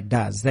your dad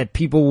does that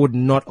people would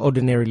not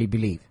ordinarily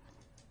believe?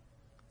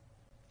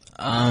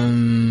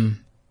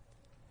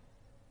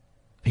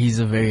 He's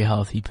a very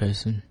healthy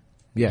person.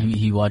 Yeah.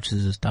 He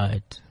watches his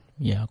diet,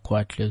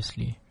 quite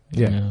closely.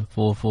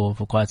 For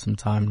quite some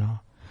time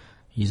now.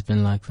 He's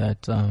been like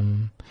that.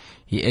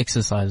 He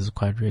exercises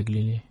quite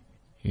regularly.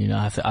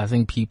 I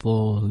think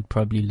people who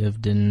probably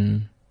lived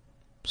in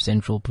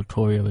central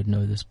Pretoria would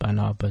know this by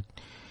now, but,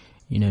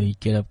 he'd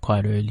get up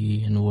quite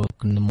early and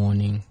work in the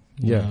morning.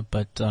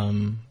 But,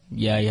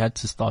 he had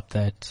to stop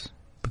that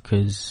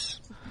because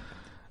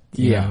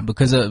Yeah.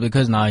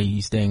 Because now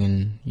he's staying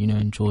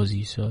in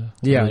Jersey, so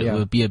it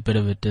would be a bit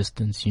of a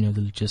distance, the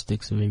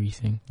logistics of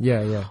everything.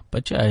 Yeah.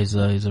 But yeah, he's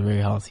a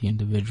very healthy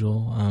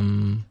individual.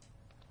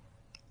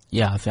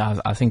 I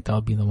think that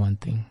would be the one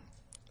thing.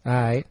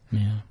 Alright.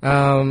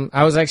 Yeah.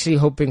 I was actually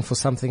hoping for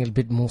something a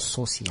bit more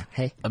saucier,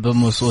 hey? A bit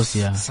more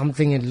saucier.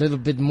 Something a little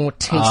bit more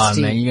tasty. Oh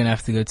man, you're gonna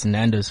have to go to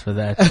Nando's for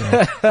that.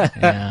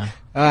 Yeah.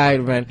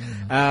 Alright, man.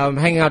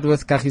 Hanging out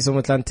with Kagiso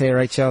Motlanthe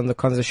right here on the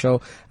Konzo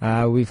Show.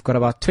 We've got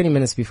about 20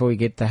 minutes before we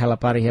get the hell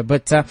up out of here.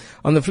 But,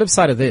 on the flip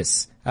side of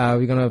this,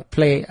 we're gonna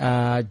play,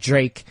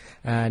 Drake,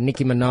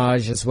 Nicki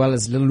Minaj, as well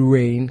as Lil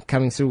Wayne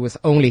coming through with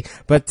Only.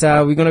 But,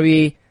 we're gonna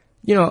be,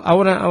 I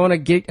wanna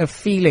get a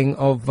feeling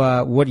of,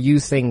 what you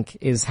think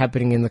is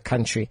happening in the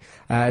country,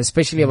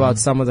 especially about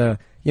some of the,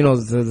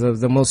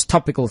 the most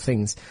topical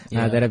things,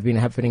 that have been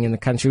happening in the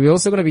country. We're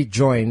also going to be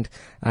joined,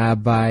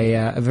 by,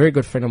 a very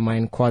good friend of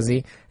mine,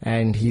 Kwazi,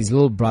 and his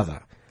little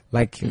brother.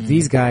 Like,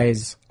 these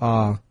guys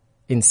are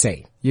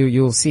insane.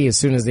 You'll see as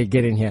soon as they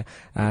get in here.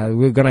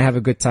 We're gonna have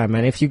a good time,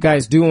 man. If you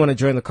guys do want to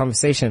join the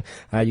conversation,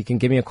 you can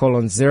give me a call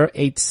on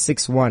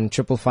 0861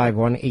 555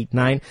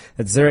 189.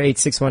 That's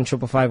 0861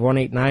 555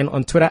 189.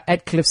 On Twitter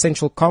at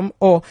CliffCentral.com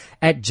or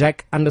at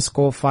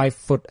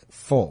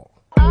Jack_5'4".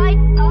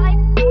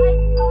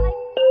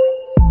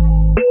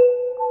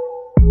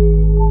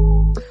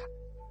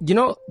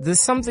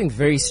 There's something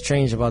very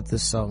strange about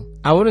this song.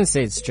 I wouldn't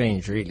say it's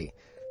strange, really,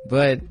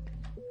 but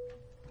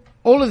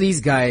all of these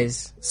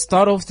guys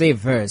start off their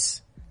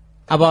verse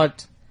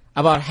about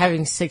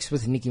having sex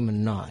with Nicki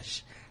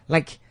Minaj.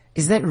 Like,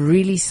 is that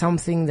really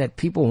something that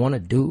people want to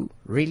do?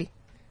 Really?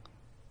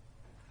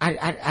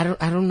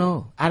 I don't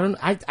know.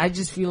 I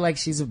just feel like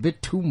she's a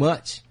bit too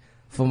much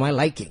for my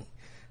liking.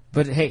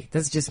 But hey,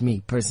 that's just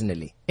me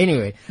personally.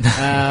 Anyway,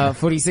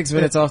 46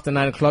 minutes after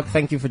 9 o'clock.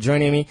 Thank you for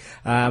joining me.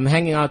 I'm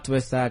hanging out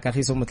with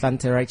Kagiso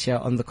Motlanthe right here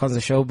on the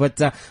Konzo Show,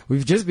 but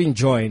we've just been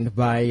joined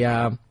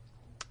by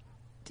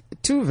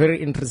two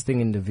very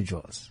interesting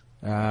individuals.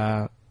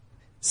 Kwaz,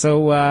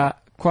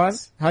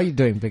 how you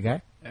doing, big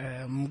guy?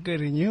 I'm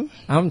good, and you?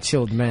 I'm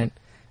chilled, man.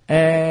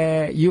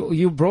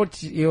 You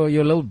brought your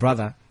little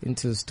brother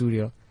into the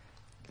studio.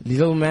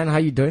 Little man, how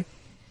you doing?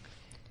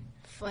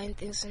 Fine,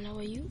 thanks, and how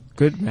are you?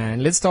 Good,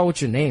 man. Let's start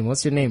with your name.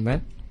 What's your name,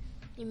 man?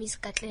 My name is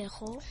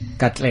Katleho.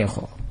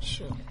 Katleho.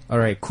 Sure.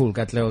 Alright, cool,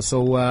 Katleho.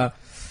 So,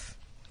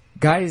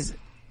 guys,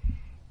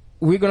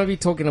 we're gonna be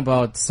talking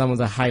about some of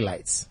the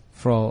highlights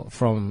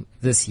from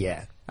this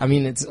year. I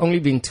mean, it's only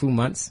been 2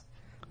 months,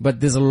 but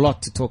there's a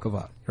lot to talk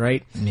about,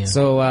 right? Yeah.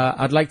 So,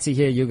 I'd like to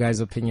hear you guys'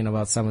 opinion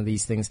about some of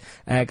these things.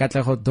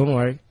 Katleho, don't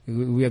worry.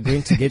 We are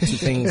going to get to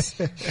things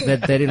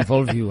that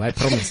involve you, I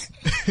promise.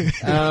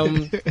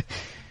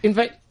 In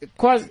fact,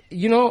 Kwaz,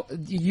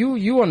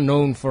 you are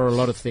known for a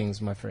lot of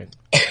things, my friend.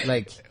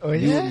 Like, oh,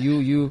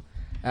 yeah?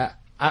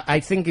 I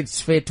think it's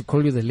fair to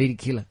call you the lady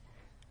killer.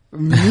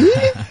 Me?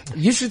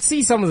 You should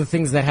see some of the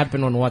things that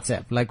happen on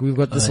WhatsApp. Like, we've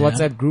got this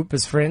WhatsApp group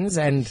as friends,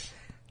 and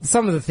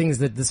some of the things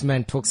that this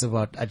man talks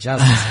about are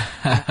just...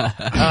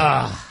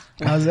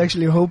 I was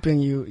actually hoping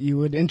you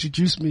would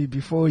introduce me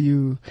before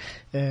you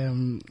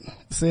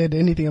said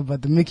anything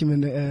about the Nicki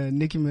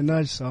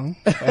Minaj song.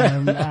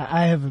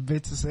 I have a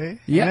bit to say.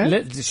 Yeah,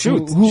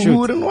 shoot. Who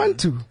wouldn't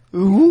want to?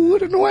 Who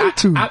wouldn't want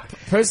to?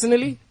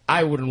 Personally,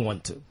 I wouldn't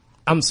want to.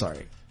 I'm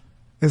sorry.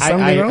 There's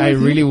something wrong with you? I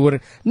really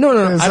wouldn't. No,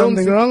 there's I don't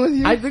something wrong with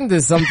you? I think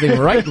there's something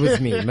right with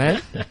me,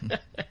 man.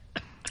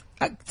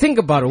 Think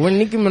about it. When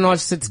Nicki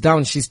Minaj sits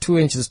down, she's 2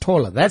 inches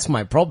taller. That's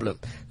my problem.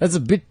 That's a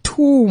bit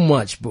too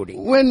much, booty.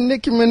 When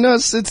Nicki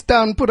Minaj sits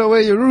down, put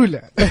away your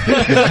ruler.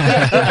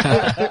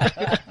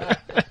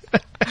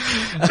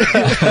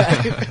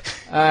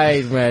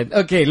 Alright, man.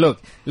 Okay,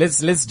 look,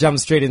 let's jump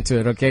straight into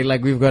it, okay?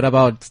 Like, we've got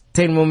about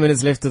 10 more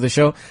minutes left of the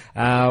show.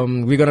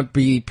 We're gonna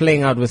be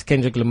playing out with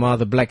Kendrick Lamar,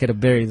 the Black of the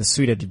Berry, the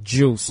Sweet of the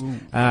Juice.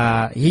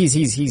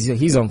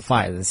 He's on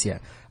fire this year.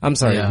 I'm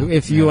sorry.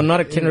 If you are not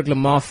a Kendrick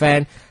Lamar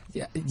fan,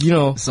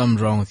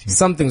 something's wrong with you.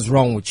 Something's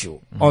wrong with you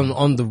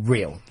on the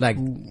real. Like,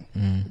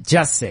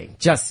 just saying.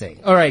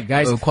 Alright,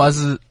 guys.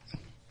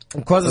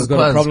 Kwaz has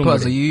got a problem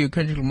with are it. you a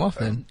Kendrick Lamar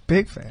fan?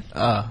 Big fan.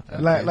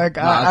 Okay.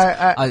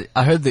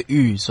 I heard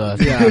the so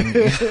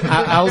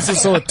I also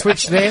saw a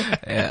twitch there.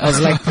 I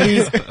was like,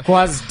 please,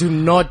 Kwaz, do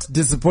not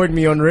disappoint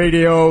me on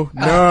radio.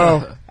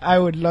 No. I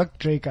would lock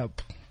Drake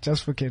up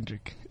just for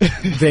Kendrick.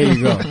 There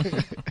you go.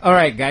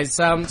 Alright, guys.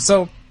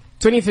 So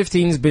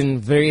 2015 has been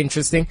very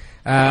interesting.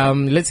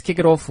 Let's kick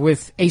it off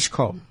with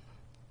Eskom,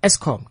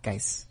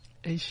 guys.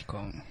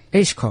 Eskom,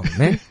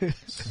 man.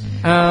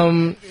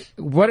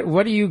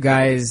 What do you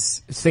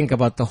guys think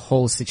about the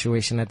whole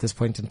situation at this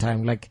point in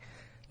time? Like,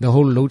 the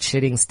whole load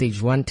shedding,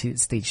 stage 1 to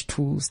stage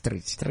 2,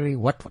 stage 3,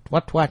 what?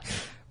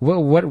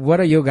 What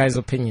are your guys'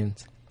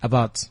 opinions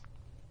about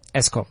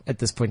Eskom at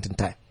this point in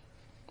time?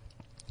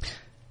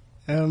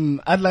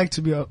 I'd like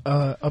to be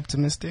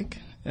optimistic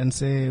and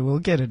say we'll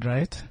get it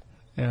right.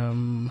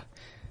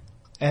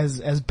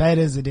 As bad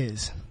as it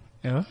is,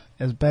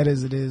 as bad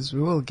as it is, we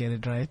will get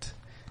it right.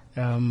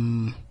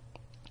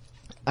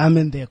 I'm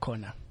in their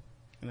corner.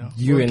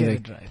 You we'll in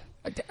get the- it right.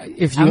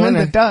 If you I'm in want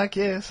the to, dark,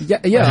 yes.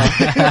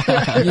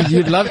 yeah.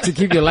 You'd love to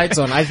keep your lights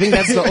on. I think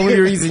that's the only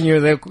reason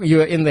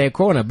you're in their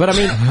corner. But I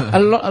mean, a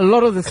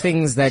lot of the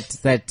things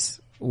that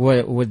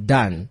were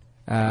done,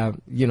 by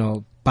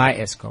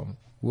ESCOM,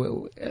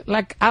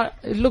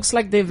 it looks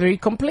like they're very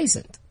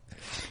complacent.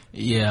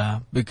 Yeah,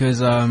 because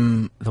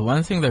the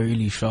one thing that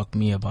really shocked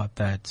me about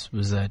that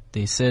was that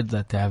they said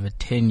that they have a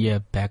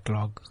 10-year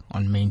backlog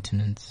on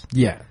maintenance.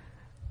 Yeah.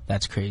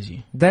 That's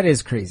crazy. That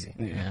is crazy.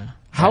 Yeah.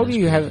 How That do is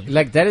you crazy.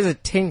 have, that is a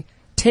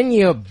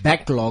 10-year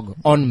backlog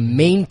on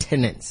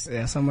maintenance.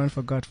 Yeah, someone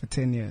forgot for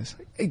 10 years.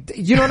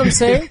 You know what I'm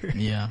saying?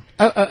 Yeah.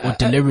 Or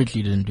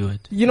deliberately didn't do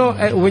it.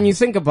 When you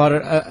think about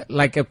it,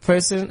 like a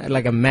person,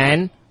 like a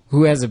man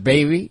who has a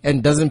baby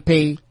and doesn't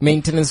pay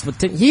maintenance for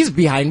 10, he's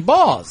behind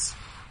bars.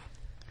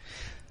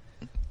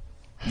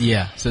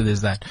 Yeah, so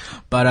there's that.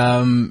 But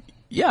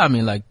yeah, I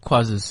mean, like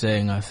Kwaz is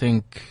saying, I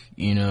think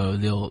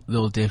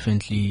they'll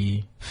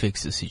definitely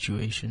fix the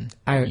situation.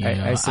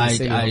 I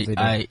sincerely hope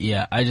they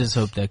do. I just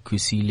hope that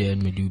Kusile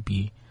and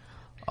Medupi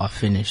are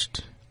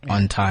finished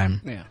on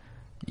time. Yeah.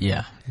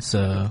 Yeah,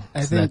 so I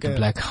that think, the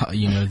blackout,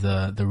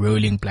 the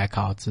rolling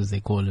blackouts as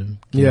they call them,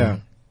 Yeah.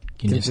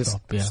 can just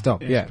stop. Yeah,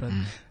 Stop. Yeah.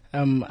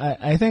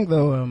 I think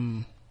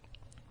though,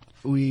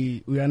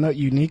 we are not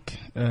unique,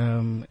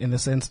 in the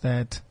sense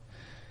that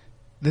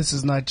this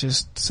is not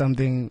just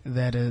something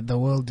that the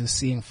world is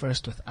seeing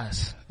first with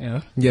us.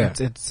 Yeah.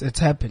 It's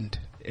happened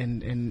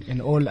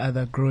in all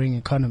other growing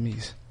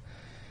economies.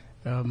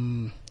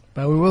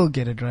 But we will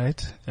get it right.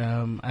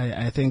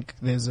 I think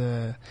there's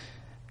a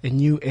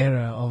new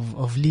era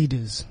of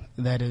leaders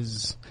that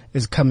is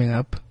coming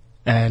up,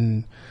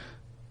 and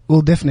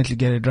we'll definitely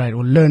get it right.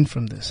 We'll learn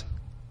from this.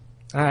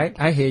 All right.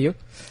 I hear you.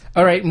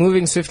 All right.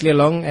 Moving swiftly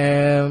along.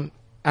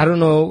 I don't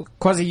know.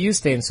 Kwazi, you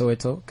stay in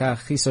Soweto.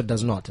 Kagiso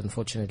does not,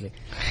 unfortunately.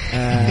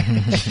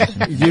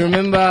 You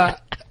remember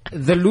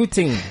the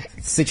looting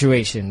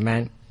situation,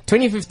 man?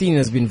 2015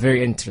 has been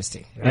very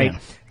interesting, right? Yeah.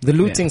 The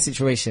looting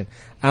situation.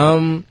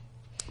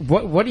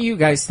 What do you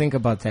guys think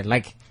about that?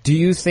 Like, do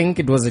you think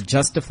it was a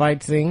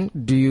justified thing?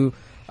 Do you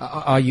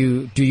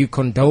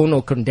condone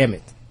or condemn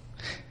it?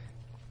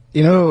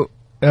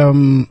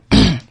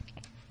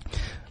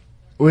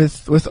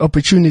 With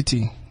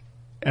opportunity,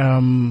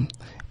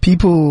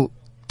 people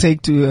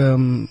take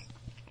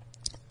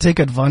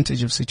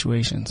advantage of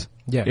situations.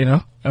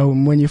 Yeah.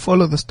 When you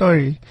follow the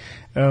story,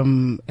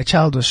 a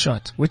child was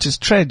shot, which is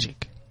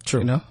tragic.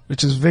 True.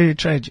 Which is very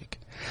tragic.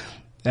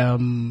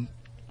 But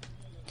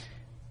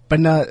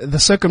now the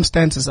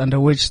circumstances under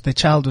which the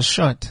child was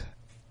shot,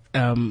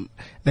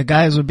 the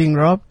guys were being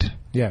robbed,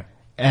 Yeah.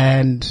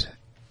 and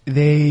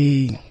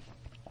they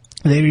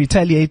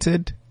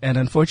retaliated, and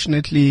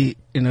unfortunately,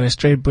 a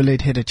stray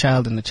bullet hit a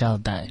child and the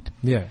child died.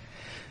 Yeah.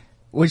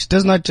 Which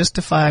does not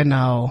justify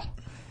now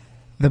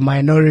the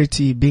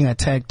minority being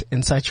attacked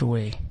in such a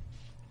way,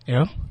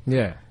 Yeah.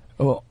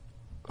 or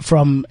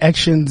from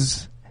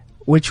actions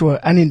which were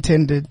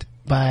unintended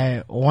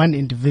by one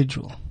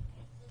individual.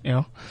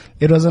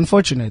 It was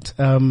unfortunate,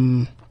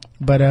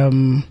 but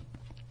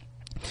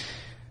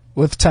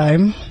with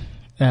time,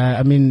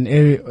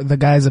 the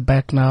guys are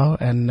back now,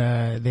 and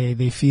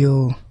they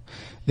feel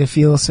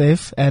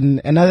safe.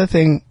 And another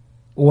thing,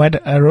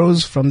 what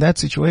arose from that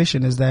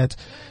situation is that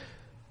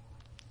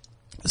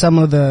some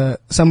of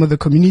the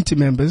community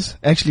members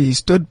actually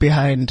stood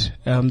behind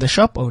the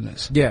shop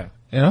owners. Yeah.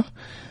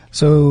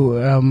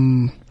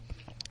 So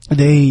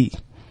they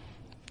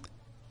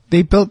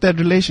built that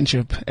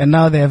relationship, and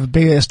now they have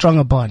a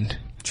stronger bond.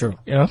 True.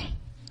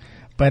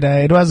 But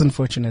it was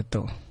unfortunate,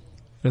 though.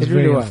 It was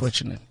really very was.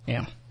 unfortunate.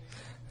 Yeah.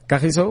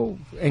 Kagiso,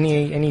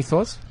 any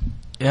thoughts?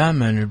 Yeah,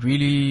 man, it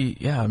really,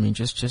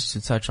 just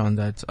to touch on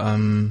that,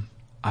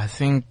 I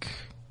think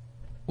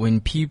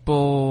when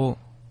people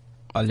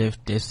are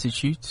left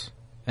destitute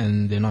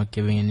and they're not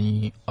given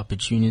any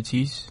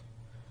opportunities,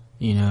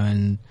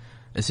 and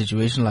a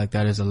situation like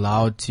that is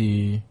allowed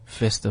to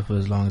fester for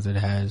as long as it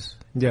has.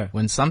 Yeah.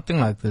 When something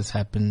like this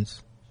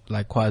happens,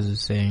 like Kwaz is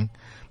saying,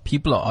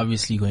 people are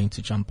obviously going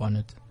to jump on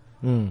it.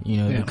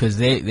 Because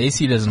they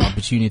see it as an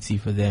opportunity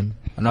for them.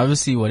 And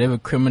obviously whatever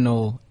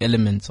criminal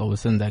elements are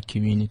within that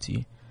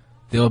community,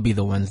 they'll be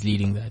the ones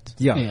leading that.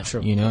 Yeah.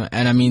 True.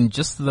 And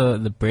just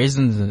the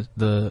brazenness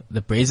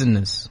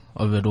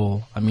of it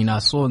all. I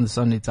saw in the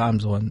Sunday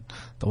Times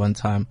the one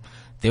time,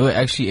 they were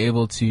actually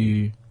able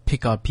to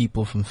pick out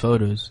people from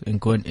photos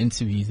and go and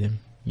interview them,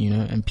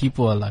 and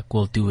people are like,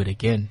 we'll do it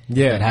again.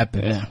 Yeah. It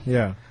happens.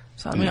 Yeah.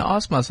 So I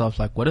ask myself,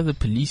 like, what are the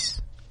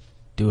police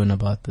doing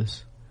about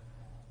this?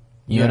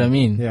 You know what I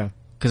mean? Yeah.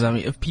 Because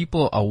if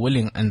people are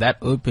willing and that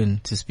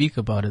open to speak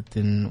about it,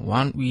 then why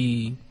aren't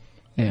we,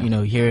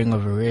 hearing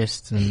of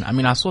arrests? And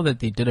I saw that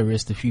they did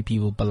arrest a few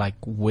people, but like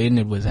when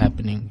it was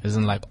happening,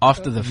 isn't like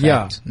after the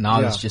fact. Now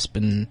it's just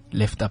been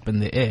left up in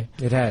the air.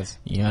 It has.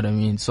 You know what I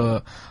mean?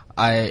 So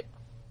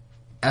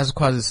as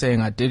Kwaz is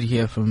saying, I did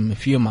hear from a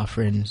few of my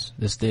friends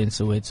that stay in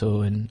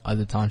Soweto and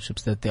other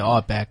townships that they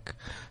are back.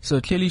 So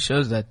it clearly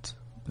shows that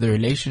the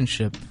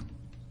relationship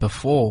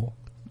before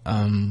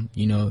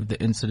the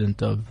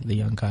incident of the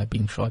young guy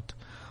being shot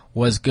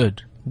was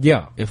good.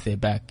 Yeah. If they're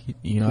back,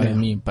 you know what I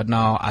mean? But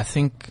now I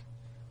think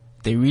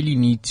they really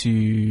need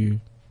to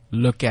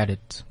look at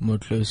it more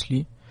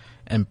closely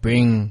and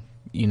bring,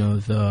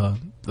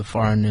 the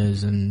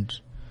foreigners and,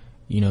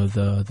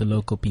 the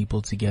local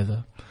people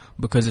together,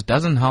 because it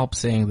doesn't help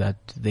saying that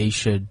they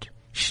should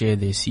share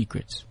their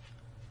secrets.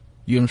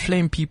 You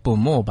inflame people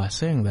more by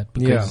saying that,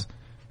 because,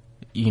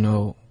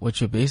 what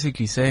you're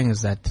basically saying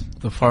is that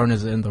the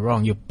foreigners are in the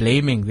wrong. You're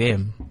blaming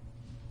them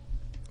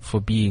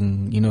for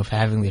being, for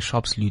having their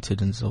shops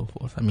looted and so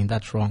forth. I mean,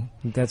 that's wrong.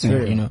 That's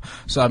very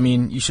So, I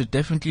mean, you should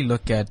definitely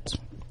look at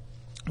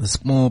the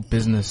small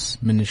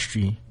business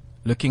ministry,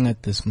 looking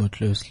at this more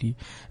closely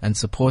and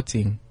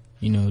supporting,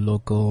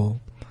 local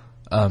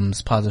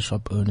spaza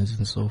shop owners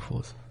and so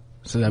forth,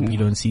 so that we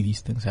don't see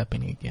these things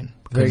happening again.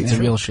 Because it's a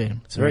real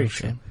shame. It's a real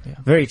shame. Yeah.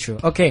 Very true.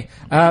 Okay,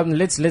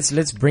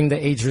 let's bring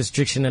the age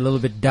restriction a little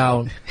bit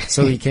down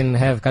so we can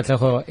have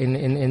Katlego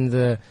in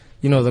the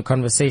the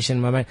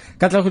conversation, my man.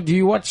 Katlego, do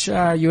you watch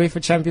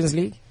UEFA Champions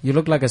League? You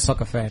look like a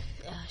soccer fan.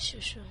 Yeah,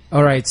 sure.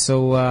 All right,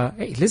 so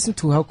hey, listen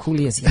to how cool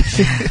he is.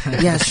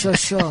 Yeah,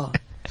 sure.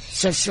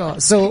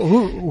 So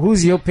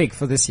who's your pick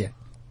for this year?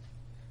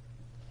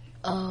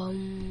 I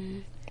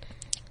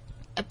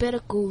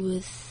better go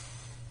with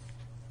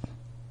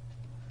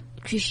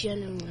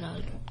Cristiano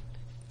Ronaldo.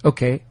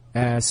 Okay,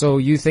 so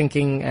you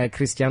thinking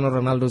Cristiano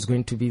Ronaldo is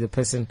going to be the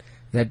person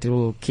that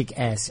will kick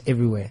ass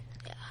everywhere?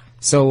 Yeah.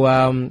 So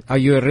are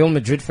you a Real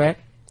Madrid fan?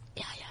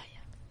 Yeah.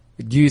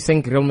 Do you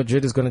think Real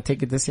Madrid is going to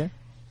take it this year?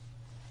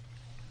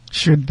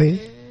 Should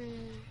they?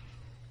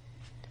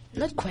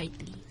 Not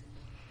quietly.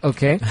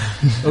 Okay.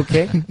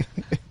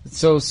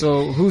 So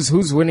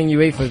who's winning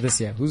UEFA this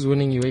year? Who's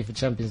winning UEFA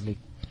Champions League?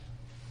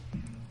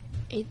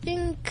 I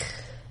think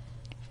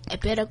I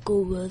better go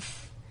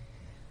with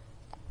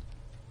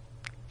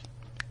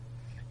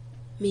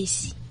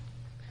Messi.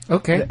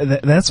 Okay.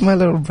 That's my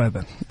little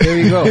brother. There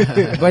we go.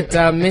 But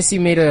Messi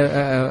made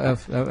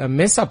a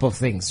mess up of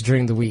things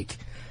during the week.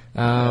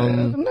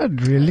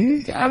 Not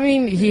really. I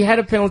mean, he had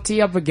a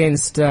penalty up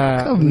against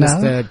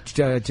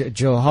Mr.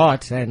 Joe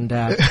Hart, and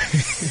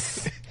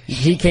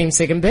he came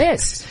second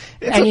best.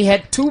 And he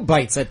had 2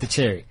 bites at the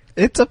cherry.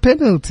 It's a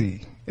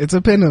penalty.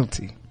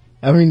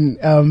 I mean,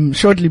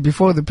 shortly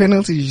before the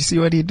penalty, did you see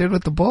what he did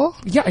with the ball?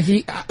 Yeah,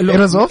 it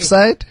was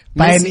offside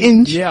by an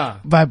inch. Yeah.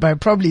 By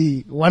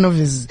probably one of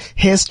his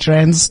hair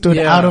strands stood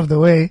out of the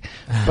way.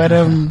 But,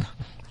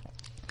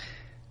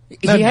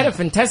 he had a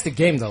fantastic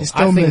game though.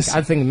 I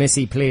think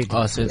Messi played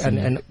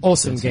an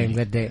awesome game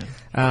that day.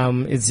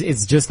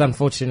 It's just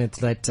unfortunate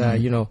that,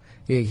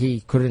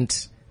 he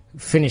couldn't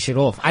finish it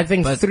off. I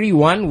think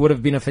 3-1 would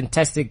have been a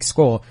fantastic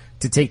score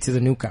to take to the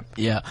Nou Camp.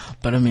 Yeah,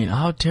 but I mean,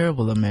 how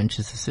terrible are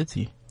Manchester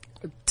City?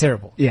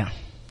 Terrible. Yeah.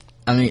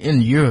 I mean,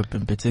 in Europe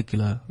in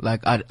particular,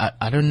 like,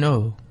 I don't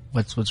know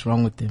what's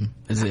wrong with them.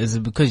 Is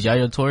it because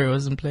Yaya Toure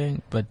wasn't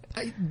playing? But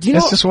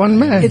it's just one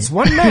man. It's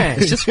one man.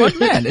 It's just one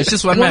man. It's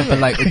just one man. But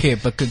like, okay,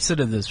 but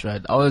consider this,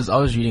 right? I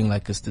was reading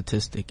like a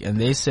statistic, and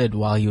they said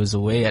while he was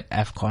away at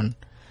AFCON,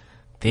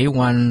 they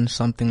won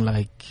something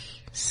like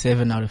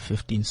 7 out of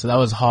 15. So that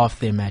was half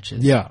their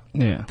matches. Yeah.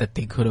 That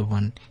they could have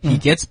won. He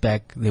gets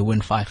back, they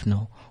win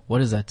 5-0. What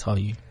does that tell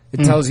you?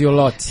 It tells you a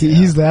lot.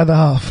 He's the other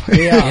half.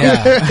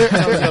 Yeah. It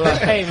tells you a lot.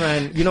 Hey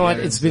man, you know what?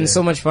 It's been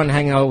so much fun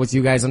hanging out with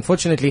you guys.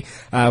 Unfortunately,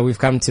 we've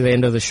come to the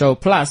end of the show.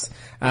 Plus,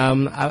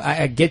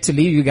 I get to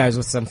leave you guys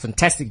with some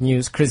fantastic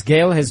news. Chris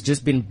Gayle has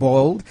just been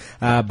bowled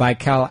by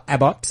Cal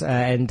Abbott,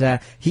 and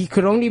he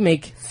could only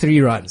make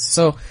 3 runs.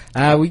 So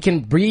we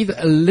can breathe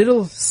a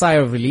little sigh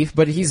of relief,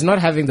 but he's not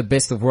having the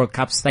best of World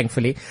Cups,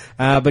 thankfully.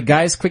 But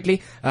guys,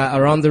 quickly,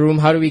 around the room,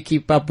 how do we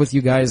keep up with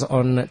you guys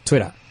on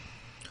Twitter?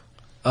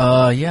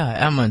 Yeah,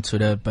 I am on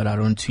Twitter, but I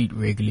don't tweet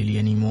regularly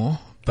anymore.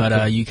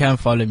 But you can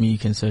follow me. You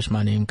can search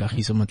my name,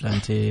 Kagiso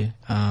Motlanthe,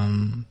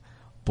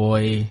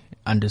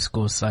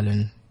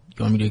 boy_Sullen.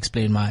 You want me to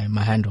explain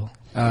my handle?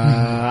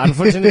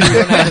 Unfortunately,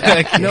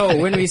 no.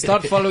 When we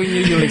start following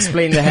you, you'll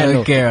explain the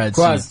handle. Okay, right.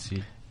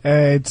 Sweet.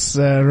 It's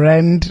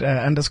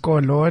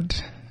Rand_Lord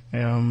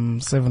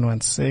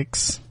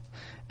 716.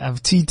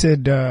 I've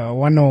tweeted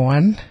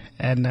 101,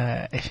 and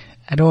I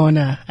don't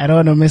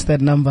wanna mess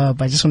that number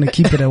up. I just wanna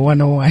keep it at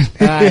 101.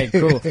 Alright,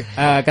 cool.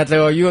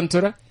 Katlego, are you on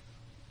Twitter?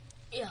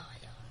 Yeah.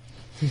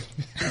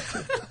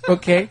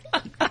 Okay.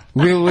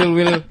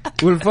 We'll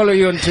follow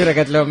you on Twitter,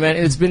 Katlego, man.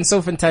 It's been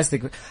so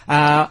fantastic.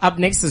 Up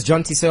next is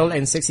John T. Searle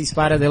and Sexy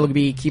Spider. They'll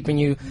be keeping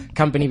you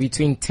company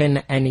between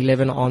 10 and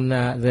 11 on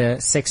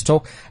the Sex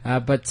Talk.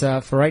 But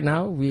for right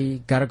now,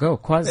 we gotta go.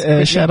 Quaz,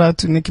 shout out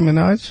to Nicki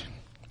Minaj.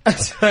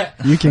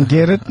 You can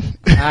get it.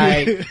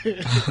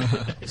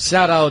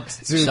 Shout out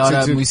to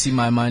Musi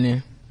My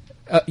Money.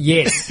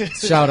 Yes,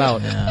 shout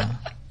out. Yeah.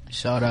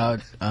 Shout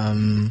out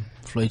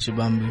Floyd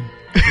Chibambu.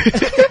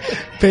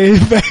 Pay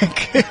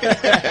back.